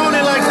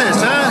 Capone like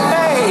this, huh?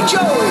 Hey,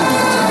 Joey!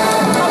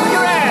 Up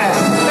your ass!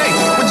 Hey,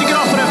 when'd you get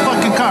off of that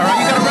fucking car, huh?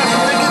 You got a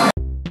raffle ticket?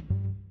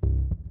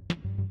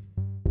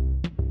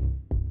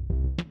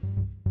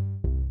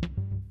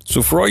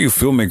 So for all you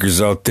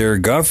filmmakers out there,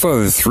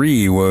 Godfather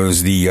 3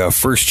 was the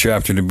first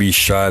chapter to be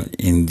shot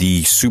in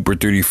the Super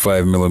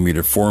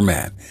 35mm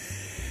format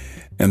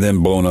and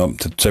then blown up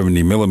to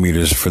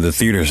 70mm for the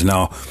theaters.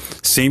 Now,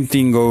 same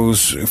thing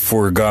goes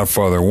for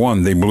Godfather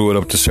 1. They blew it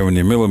up to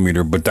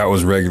 70mm, but that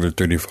was regular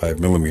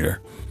 35mm.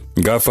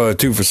 Godfather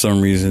 2, for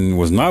some reason,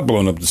 was not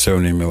blown up to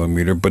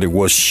 70mm, but it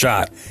was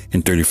shot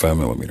in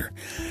 35mm.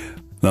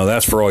 Now,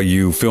 that's for all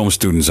you film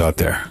students out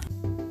there.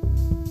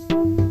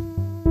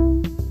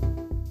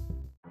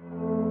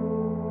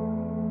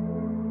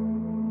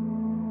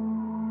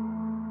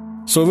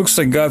 So it looks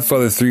like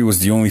Godfather 3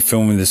 was the only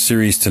film in the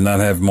series to not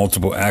have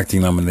multiple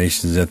acting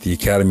nominations at the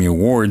Academy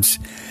Awards,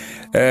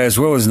 as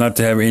well as not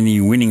to have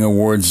any winning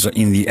awards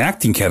in the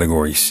acting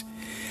categories.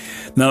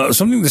 Now,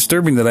 something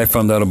disturbing that I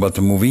found out about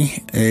the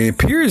movie, it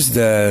appears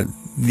that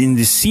in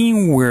the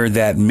scene where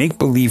that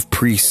make-believe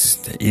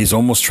priest is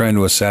almost trying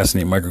to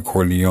assassinate Michael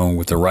Corleone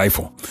with a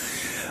rifle,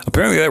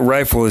 apparently that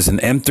rifle is an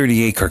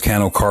M38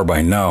 Carcano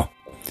carbine. Now,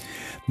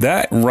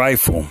 that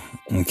rifle,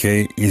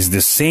 okay, is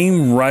the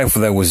same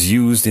rifle that was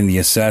used in the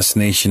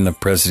assassination of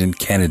President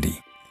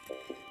Kennedy.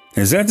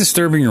 Is that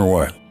disturbing or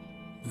what?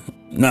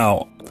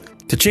 Now,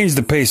 to change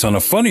the pace on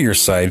a funnier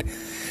side,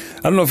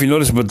 I don't know if you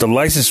noticed, but the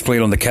license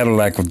plate on the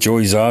Cadillac of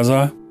Joey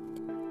Zaza,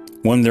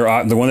 the one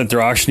that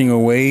they're auctioning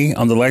away,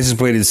 on the license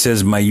plate it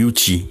says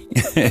Mayuchi.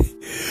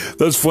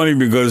 That's funny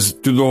because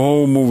through the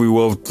whole movie,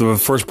 well, the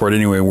first part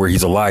anyway, where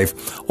he's alive,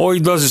 all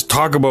he does is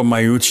talk about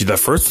Mayuchi, the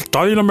first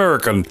Italian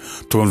American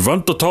to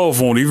invent the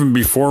telephone even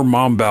before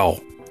Mom Bell.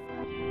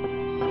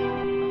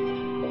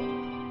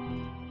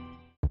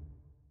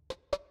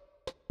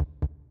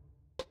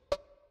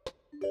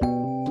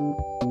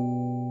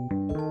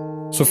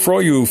 So for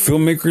all you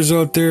filmmakers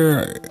out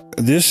there,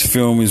 this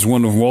film is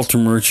one of Walter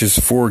Murch's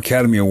 4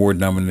 Academy Award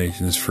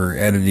nominations for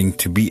editing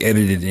to be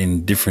edited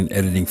in different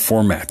editing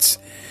formats.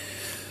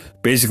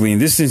 Basically, in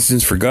this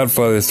instance, for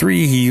Godfather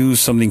 3, he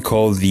used something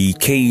called the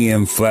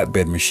KEM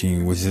flatbed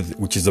machine,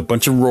 which is a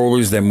bunch of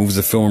rollers that moves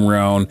the film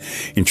around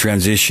in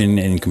transition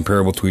and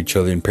comparable to each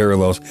other in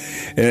parallels.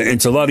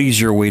 It's a lot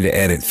easier way to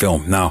edit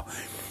film. Now,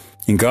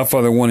 in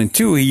Godfather 1 and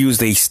 2, he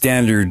used a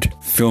standard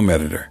film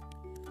editor.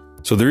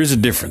 So there is a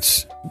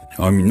difference.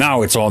 I mean,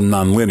 now it's all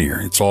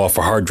non-linear. It's all off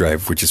a hard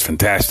drive, which is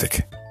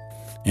fantastic.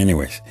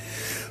 Anyways,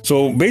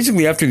 so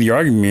basically after the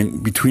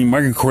argument between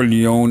Michael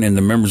Corleone and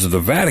the members of the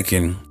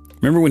Vatican,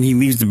 remember when he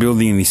leaves the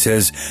building and he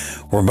says,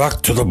 "We're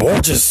back to the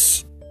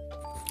Borgias."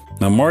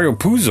 Now, Mario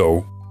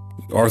Puzo,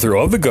 author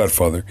of The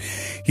Godfather,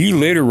 he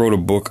later wrote a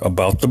book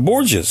about the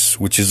Borgias,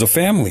 which is a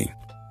family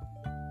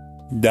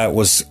that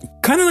was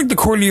kind of like the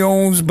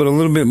Corleones, but a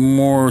little bit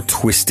more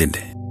twisted.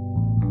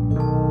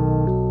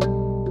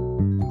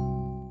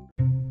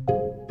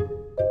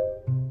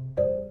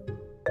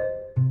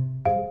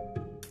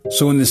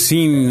 So in the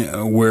scene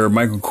where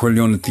Michael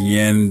Corleone at the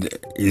end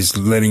is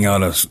letting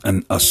out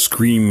a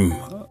scream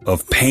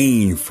of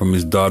pain from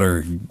his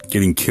daughter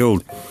getting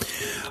killed,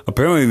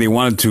 apparently they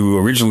wanted to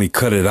originally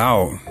cut it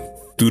out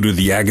due to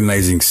the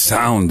agonizing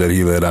sound that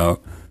he let out.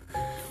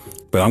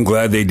 But I'm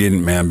glad they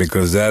didn't, man,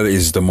 because that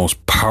is the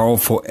most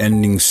powerful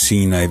ending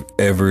scene I've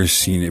ever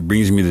seen. It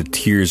brings me to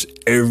tears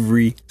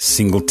every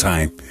single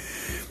time.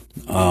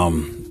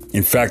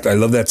 In fact, I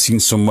love that scene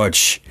so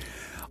much,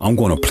 I'm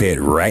going to play it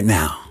right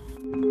now.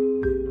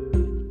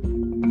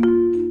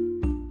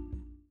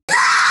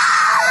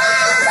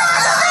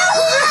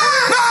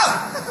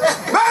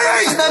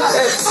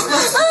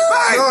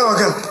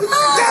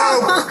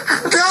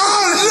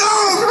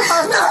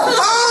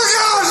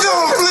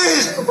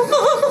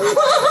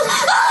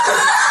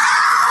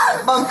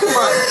 Mom, come on.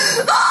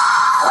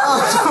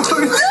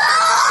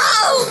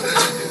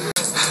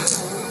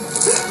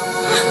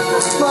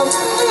 Mom,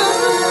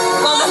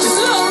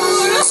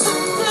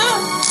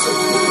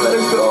 let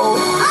her go.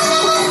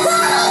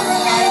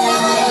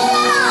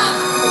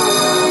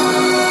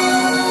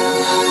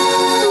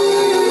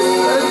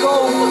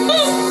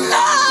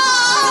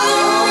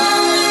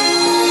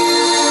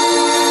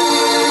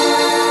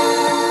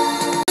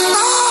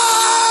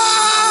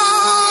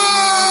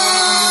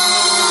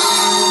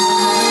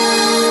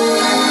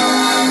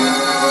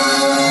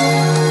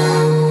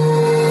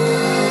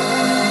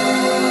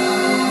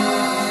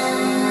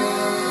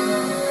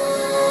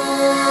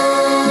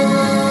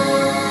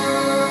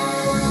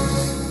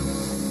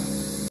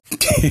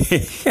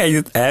 I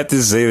just had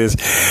to say this.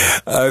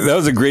 That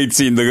was a great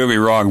scene, don't get me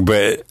wrong,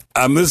 but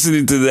I'm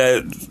listening to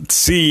that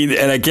scene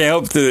and I can't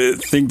help to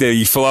think that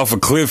he fell off a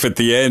cliff at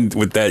the end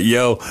with that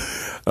yell.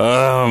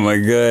 Oh my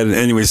God.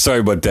 Anyway, sorry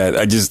about that.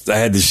 I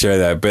had to share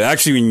that. But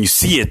actually when you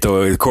see it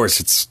though, of course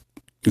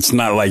it's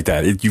not like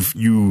that. You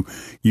feel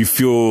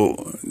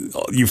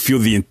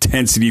the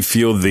intensity, you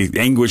feel the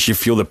anguish, you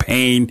feel the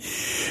pain.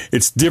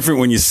 It's different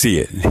when you see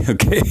it.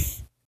 Okay.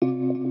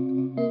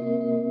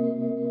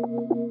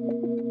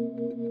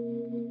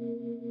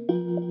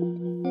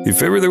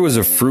 If ever there was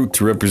a fruit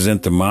to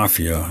represent the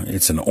mafia,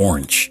 it's an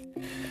orange.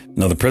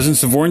 Now, the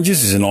presence of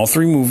oranges is in all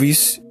 3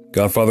 movies,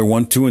 Godfather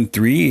 1, 2, and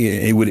 3.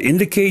 It would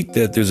indicate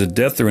that there's a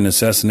death or an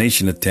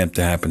assassination attempt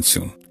to happen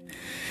soon.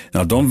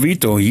 Now, Don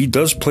Vito, he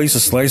does place a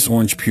sliced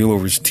orange peel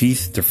over his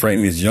teeth to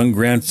frighten his young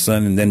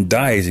grandson and then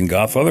dies in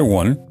Godfather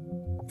 1.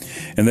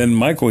 And then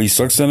Michael, he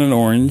sucks on an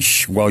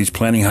orange while he's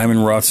planning Hyman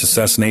Roth's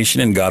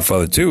assassination in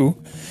Godfather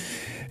 2.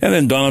 And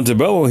then Don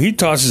Antebello, he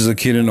tosses a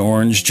kid an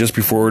orange just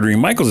before ordering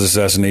Michael's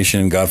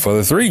assassination in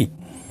Godfather 3.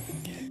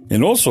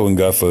 And also in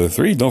Godfather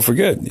 3, don't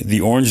forget,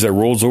 the orange that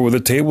rolls over the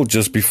table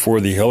just before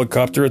the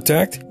helicopter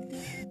attacked.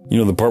 You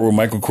know, the part where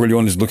Michael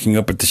Corleone is looking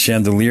up at the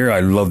chandelier.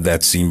 I love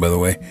that scene, by the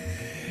way.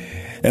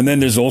 And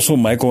then there's also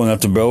Michael and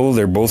Antebello.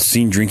 They're both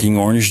seen drinking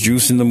orange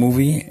juice in the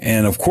movie.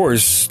 And of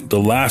course, the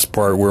last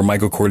part where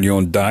Michael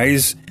Corleone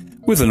dies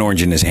with an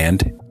orange in his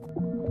hand.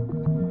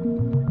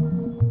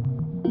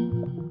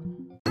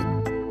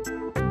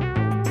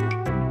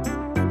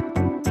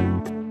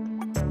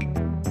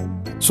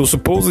 So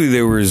supposedly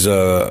there was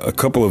a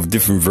couple of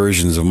different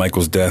versions of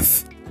Michael's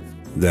death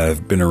that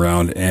have been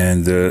around,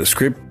 and the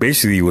script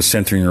basically was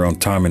centering around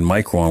Tom and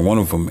Michael on one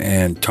of them,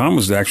 and Tom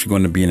was actually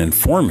going to be an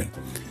informant.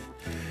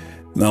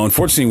 Now,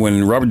 unfortunately,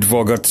 when Robert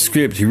Duvall got the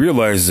script, he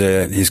realized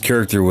that his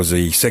character was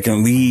a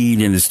second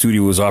lead and the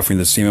studio was offering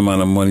the same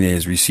amount of money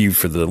as received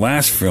for the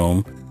last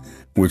film,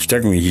 which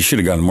technically he should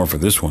have gotten more for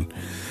this one.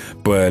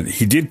 But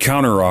he did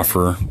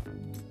counteroffer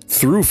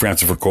through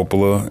Francis Ford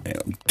Coppola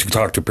to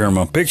talk to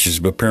Paramount Pictures,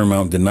 but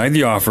Paramount denied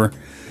the offer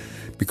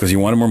because he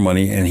wanted more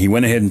money, and he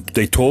went ahead and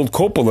they told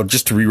Coppola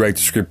just to rewrite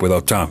the script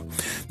without Tom.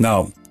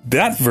 Now,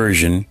 that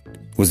version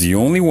was the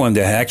only one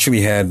that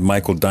actually had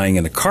Michael dying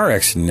in a car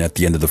accident at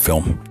the end of the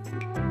film.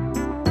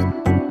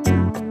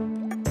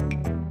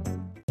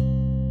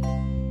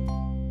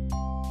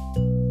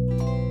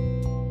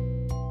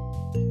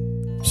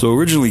 So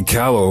originally,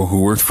 Callo,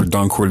 who worked for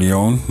Don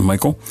Corleone,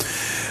 Michael,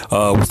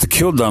 was to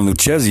kill Don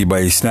Lucchese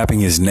by snapping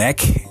his neck,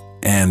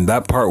 and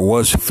that part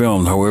was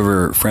filmed.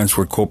 However, Francis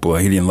Ford Coppola,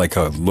 he didn't like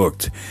how it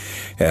looked.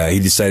 He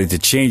decided to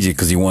change it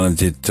because he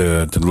wanted it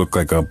to look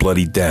like a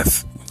bloody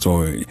death.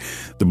 So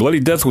the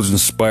bloody death was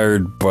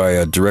inspired by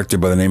a director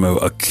by the name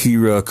of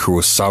Akira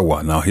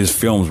Kurosawa. Now, his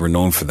films were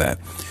known for that.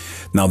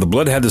 Now, the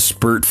blood had to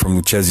spurt from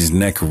Lucchese's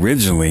neck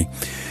originally,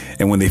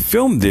 and when they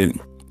filmed it,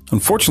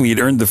 unfortunately, it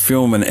earned the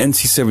film an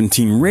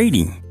NC-17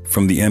 rating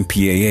from the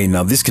MPAA.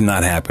 Now, this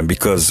cannot happen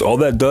because all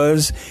that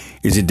does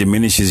is it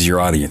diminishes your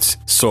audience.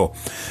 So,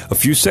 a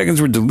few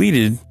seconds were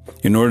deleted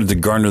in order to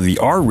garner the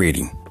R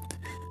rating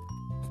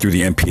through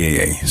the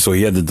MPAA. So,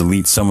 he had to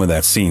delete some of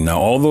that scene. Now,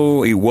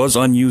 although it was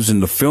unused in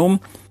the film,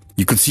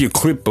 you could see a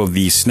clip of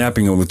the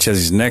snapping of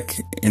Lucchese's neck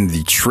in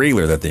the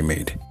trailer that they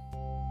made.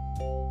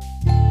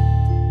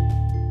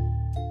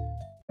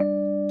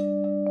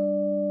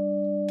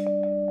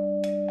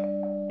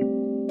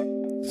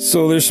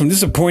 So there's some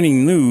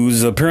disappointing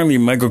news. Apparently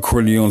Michael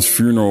Corleone's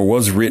funeral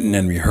was written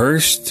and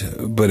rehearsed,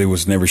 but it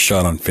was never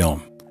shot on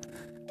film.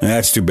 And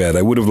that's too bad.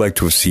 I would have liked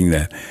to have seen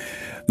that.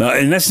 Now,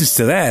 in essence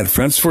to that,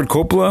 Francis Ford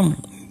Coppola,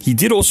 he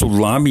did also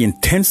lobby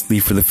intensely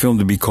for the film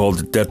to be called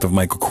The Death of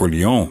Michael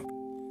Corleone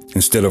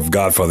instead of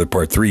Godfather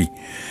Part 3.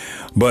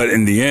 But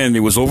in the end,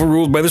 it was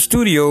overruled by the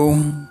studio.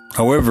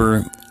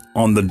 However,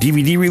 on the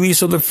DVD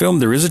release of the film,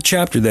 there is a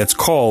chapter that's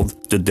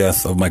called The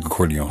Death of Michael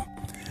Corleone.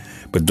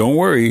 But don't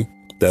worry,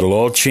 that'll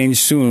all change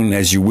soon,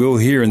 as you will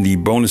hear in the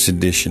bonus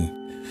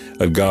edition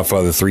of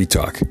Godfather 3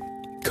 Talk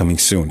coming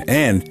soon.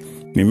 And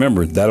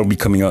remember, that'll be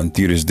coming out in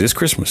theaters this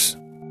Christmas.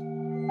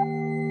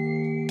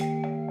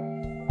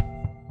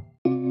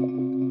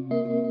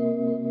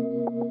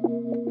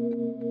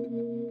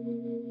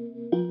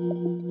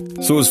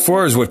 So as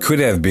far as what could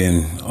have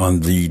been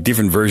on the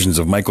different versions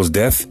of Michael's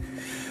death,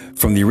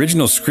 from the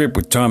original script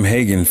with Tom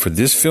Hagen for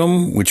this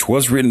film, which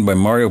was written by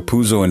Mario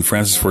Puzo and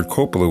Francis Ford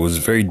Coppola, was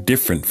very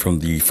different from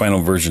the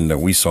final version that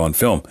we saw in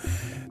film.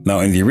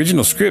 Now, in the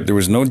original script, there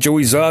was no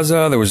Joey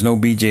Zaza, there was no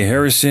B.J.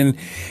 Harrison,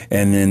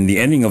 and in the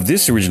ending of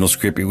this original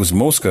script, it was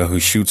Mosca who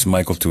shoots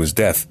Michael to his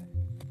death.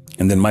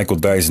 And then Michael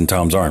dies in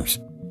Tom's arms,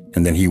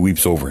 and then he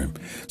weeps over him.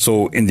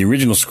 So in the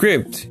original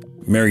script,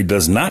 Mary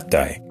does not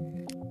die.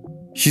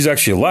 She's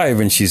actually alive,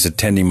 and she's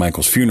attending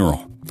Michael's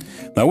funeral.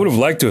 Now, I would have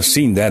liked to have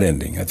seen that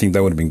ending. I think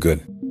that would have been good.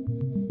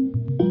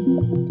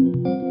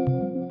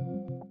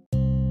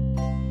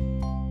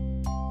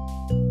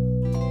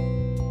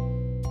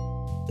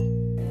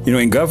 You know,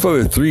 in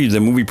Godfather 3, the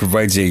movie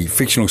provides a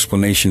fictional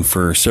explanation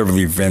for several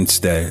events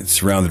that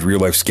surrounded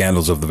real-life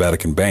scandals of the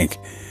Vatican Bank.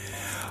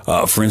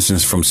 For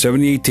instance, from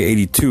 78 to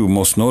 82,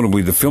 most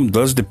notably, the film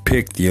does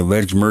depict the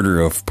alleged murder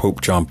of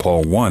Pope John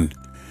Paul I,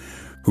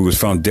 who was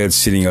found dead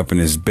sitting up in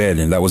his bed,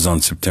 and that was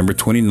on September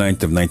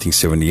 29th of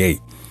 1978.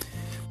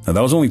 Now,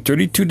 that was only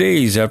 32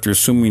 days after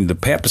assuming the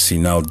papacy.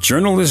 Now,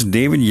 journalist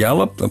David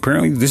Yallop,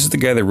 apparently this is the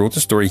guy that wrote the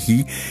story,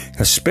 he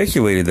has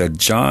speculated that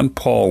John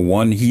Paul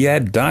I, he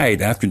had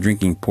died after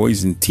drinking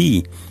poison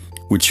tea,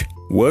 which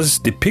was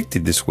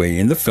depicted this way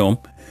in the film.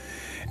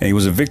 And he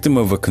was a victim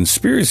of a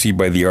conspiracy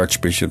by the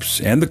archbishops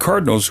and the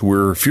cardinals who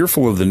were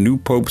fearful of the new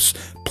pope's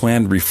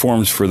planned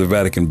reforms for the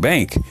Vatican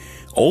Bank,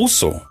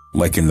 also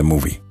like in the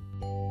movie.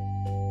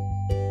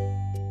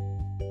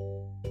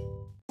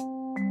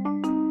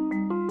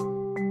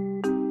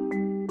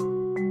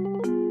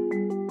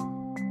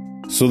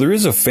 So there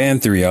is a fan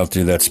theory out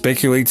there that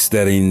speculates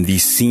that in the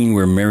scene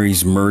where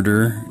Mary's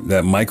murder,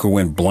 that Michael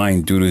went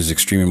blind due to his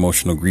extreme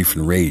emotional grief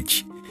and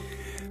rage.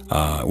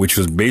 Which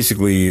was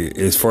basically,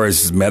 as far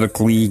as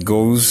medically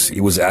goes,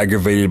 it was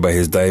aggravated by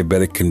his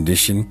diabetic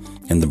condition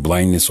and the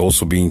blindness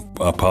also being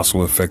a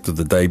possible effect of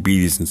the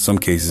diabetes in some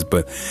cases.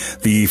 But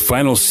the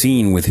final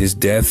scene with his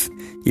death,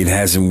 it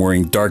has him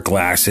wearing dark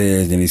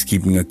glasses and he's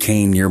keeping a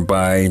cane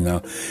nearby.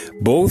 Now,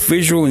 both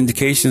visual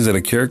indications that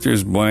a character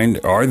is blind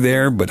are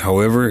there, but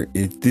however,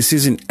 this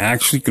isn't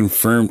actually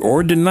confirmed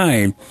or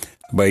denied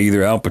by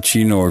either Al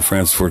Pacino or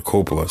Francis Ford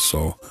Coppola,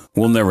 so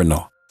we'll never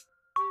know.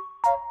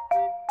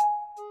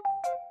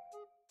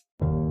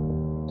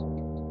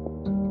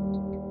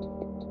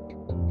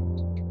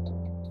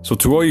 So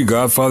to all you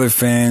Godfather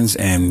fans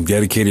and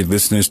dedicated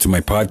listeners to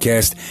my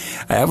podcast,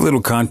 I have a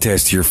little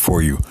contest here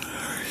for you.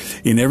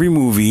 In every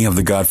movie of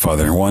The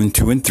Godfather, 1,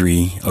 2, and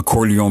 3, a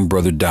Corleone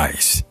brother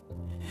dies.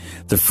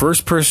 The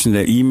first person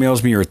that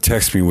emails me or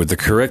texts me with the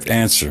correct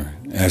answer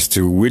as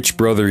to which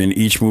brother in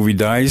each movie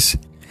dies,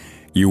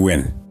 you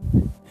win.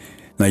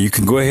 Now you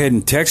can go ahead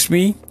and text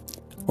me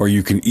or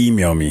you can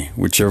email me,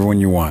 whichever one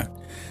you want.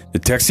 The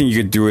texting,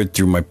 you can do it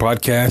through my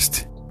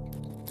podcast,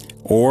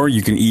 or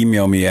you can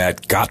email me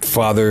at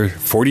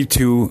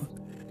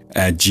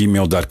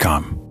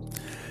godfather42@gmail.com.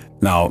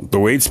 Now, the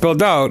way it's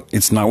spelled out,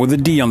 it's not with a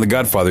D on The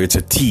Godfather, it's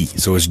a T.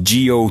 So it's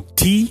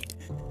GOT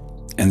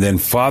and then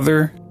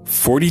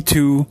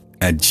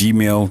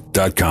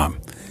father42@gmail.com.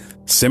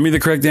 Send me the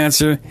correct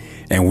answer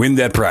and win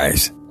that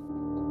prize.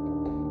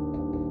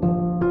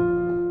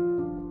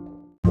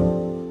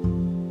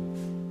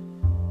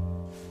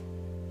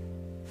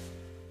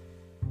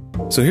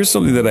 So here's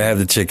something that I had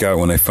to check out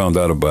when I found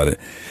out about it.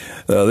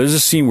 There's a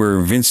scene where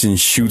Vincent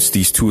shoots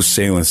these two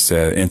assailants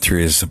that enter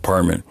his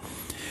apartment.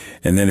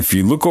 And then if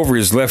you look over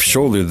his left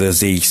shoulder,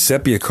 there's a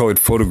sepia-colored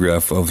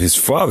photograph of his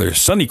father,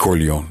 Sonny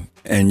Corleone.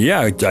 And yeah,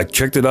 I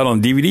checked it out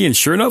on DVD, and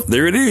sure enough,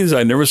 there it is.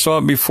 I never saw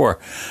it before.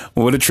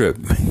 What a trip.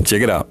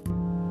 Check it out.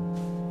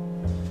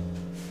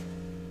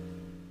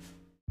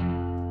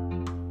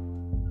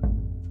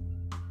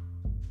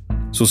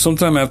 So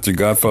sometime after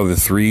Godfather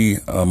 3,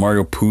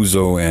 Mario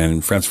Puzo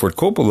and Francis Ford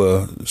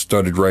Coppola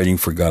started writing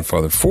for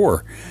Godfather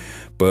 4.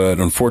 But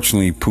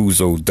unfortunately,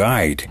 Puzo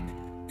died,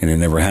 and it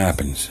never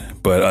happened.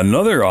 But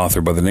another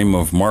author by the name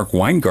of Mark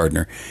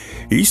Weingartner,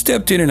 he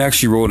stepped in and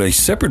actually wrote a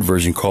separate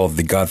version called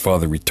The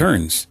Godfather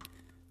Returns.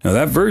 Now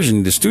that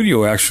version, the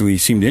studio actually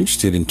seemed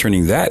interested in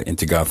turning that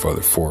into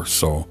Godfather 4.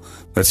 So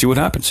let's see what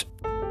happens.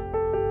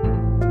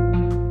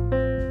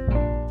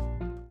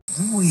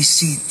 Voi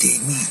siete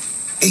mi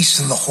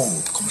ace in the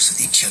hole, come si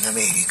dice in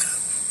America.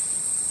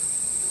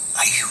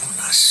 Hai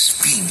una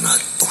spina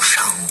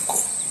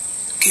d'oscianco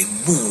che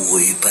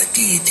voi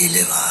patite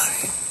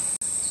levare.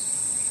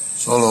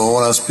 Solo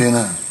una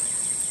spina.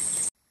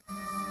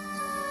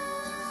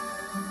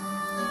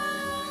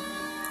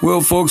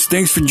 Well, folks,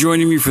 thanks for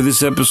joining me for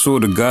this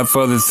episode of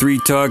Godfather 3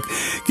 Talk.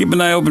 Keep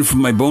an eye open for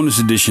my bonus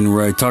edition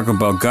where I talk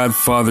about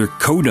Godfather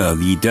Coda,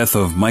 the death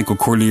of Michael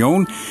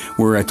Corleone,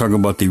 where I talk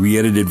about the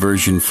re-edited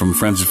version from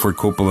Francis Ford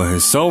Coppola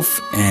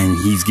himself, and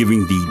he's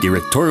giving the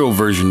directorial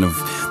version of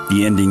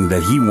the ending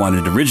that he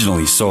wanted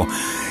originally. So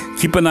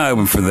keep an eye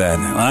open for that.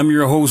 I'm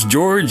your host,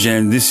 George,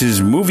 and this is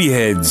Movie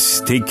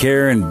Heads. Take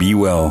care and be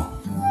well.